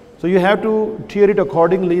 So you have to tier it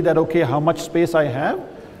accordingly that, okay, how much space I have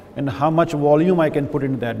and how much volume I can put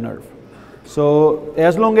into that nerve. So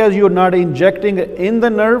as long as you're not injecting in the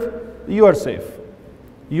nerve, you are safe.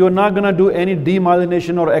 You're not going to do any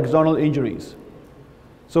demyelination or axonal injuries.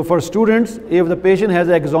 So for students, if the patient has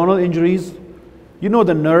axonal injuries, you know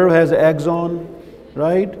the nerve has axon,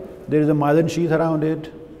 right? There is a myelin sheath around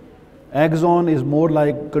it. Axon is more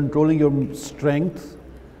like controlling your strength,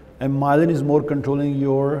 and myelin is more controlling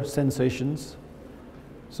your sensations.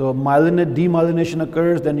 So demyelination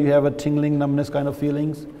occurs, then you have a tingling, numbness kind of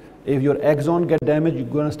feelings. If your axon get damaged, you're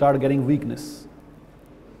going to start getting weakness.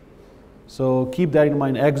 So keep that in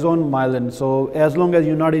mind, axon, myelin. So as long as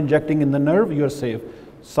you're not injecting in the nerve, you're safe.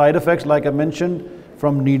 Side effects, like I mentioned,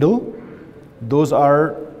 from needle, those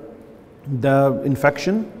are the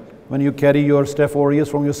infection when you carry your Staph aureus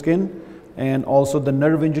from your skin, and also the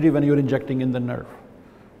nerve injury when you're injecting in the nerve.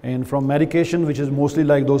 And from medication, which is mostly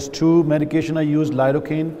like those two medication I use,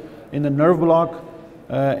 lidocaine in the nerve block,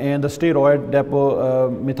 and the steroid,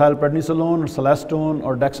 methylprednisolone or celestone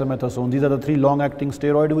or dexamethasone. These are the three long-acting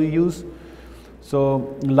steroid we use.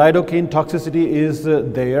 So lidocaine toxicity is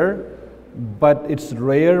there, but it's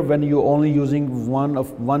rare when you're only using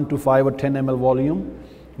 1 to 5 or 10 ml volume.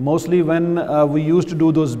 Mostly when we used to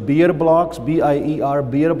do those beer blocks, B-I-E-R,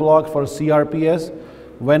 beer blocks for CRPS,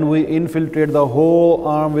 when we infiltrate the whole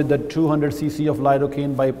arm with the 200 cc of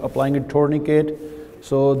lidocaine by applying a tourniquet.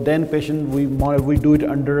 So then patient, we do it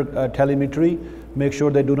under telemetry, make sure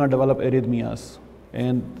they do not develop arrhythmias,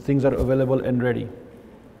 and things are available and ready.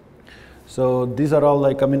 So these are all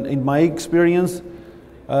like, I mean, in my experience,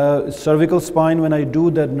 cervical spine, when I do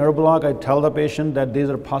that nerve block, I tell the patient that these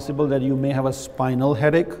are possible that you may have a spinal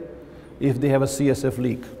headache if they have a CSF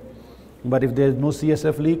leak. But if there is no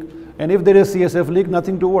CSF leak, and if there is CSF leak,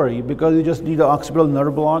 nothing to worry, because you just need the occipital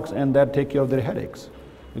nerve blocks and that take care of their headaches.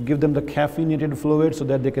 You give them the caffeinated fluid so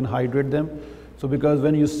that they can hydrate them. So because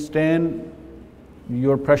when you stand,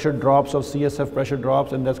 your pressure drops, of CSF pressure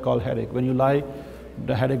drops, and that's called headache. When you lie,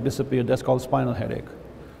 the headache disappears, that's called spinal headache.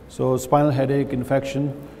 So spinal headache,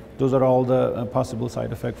 infection, those are all the possible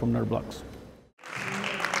side effects from nerve blocks.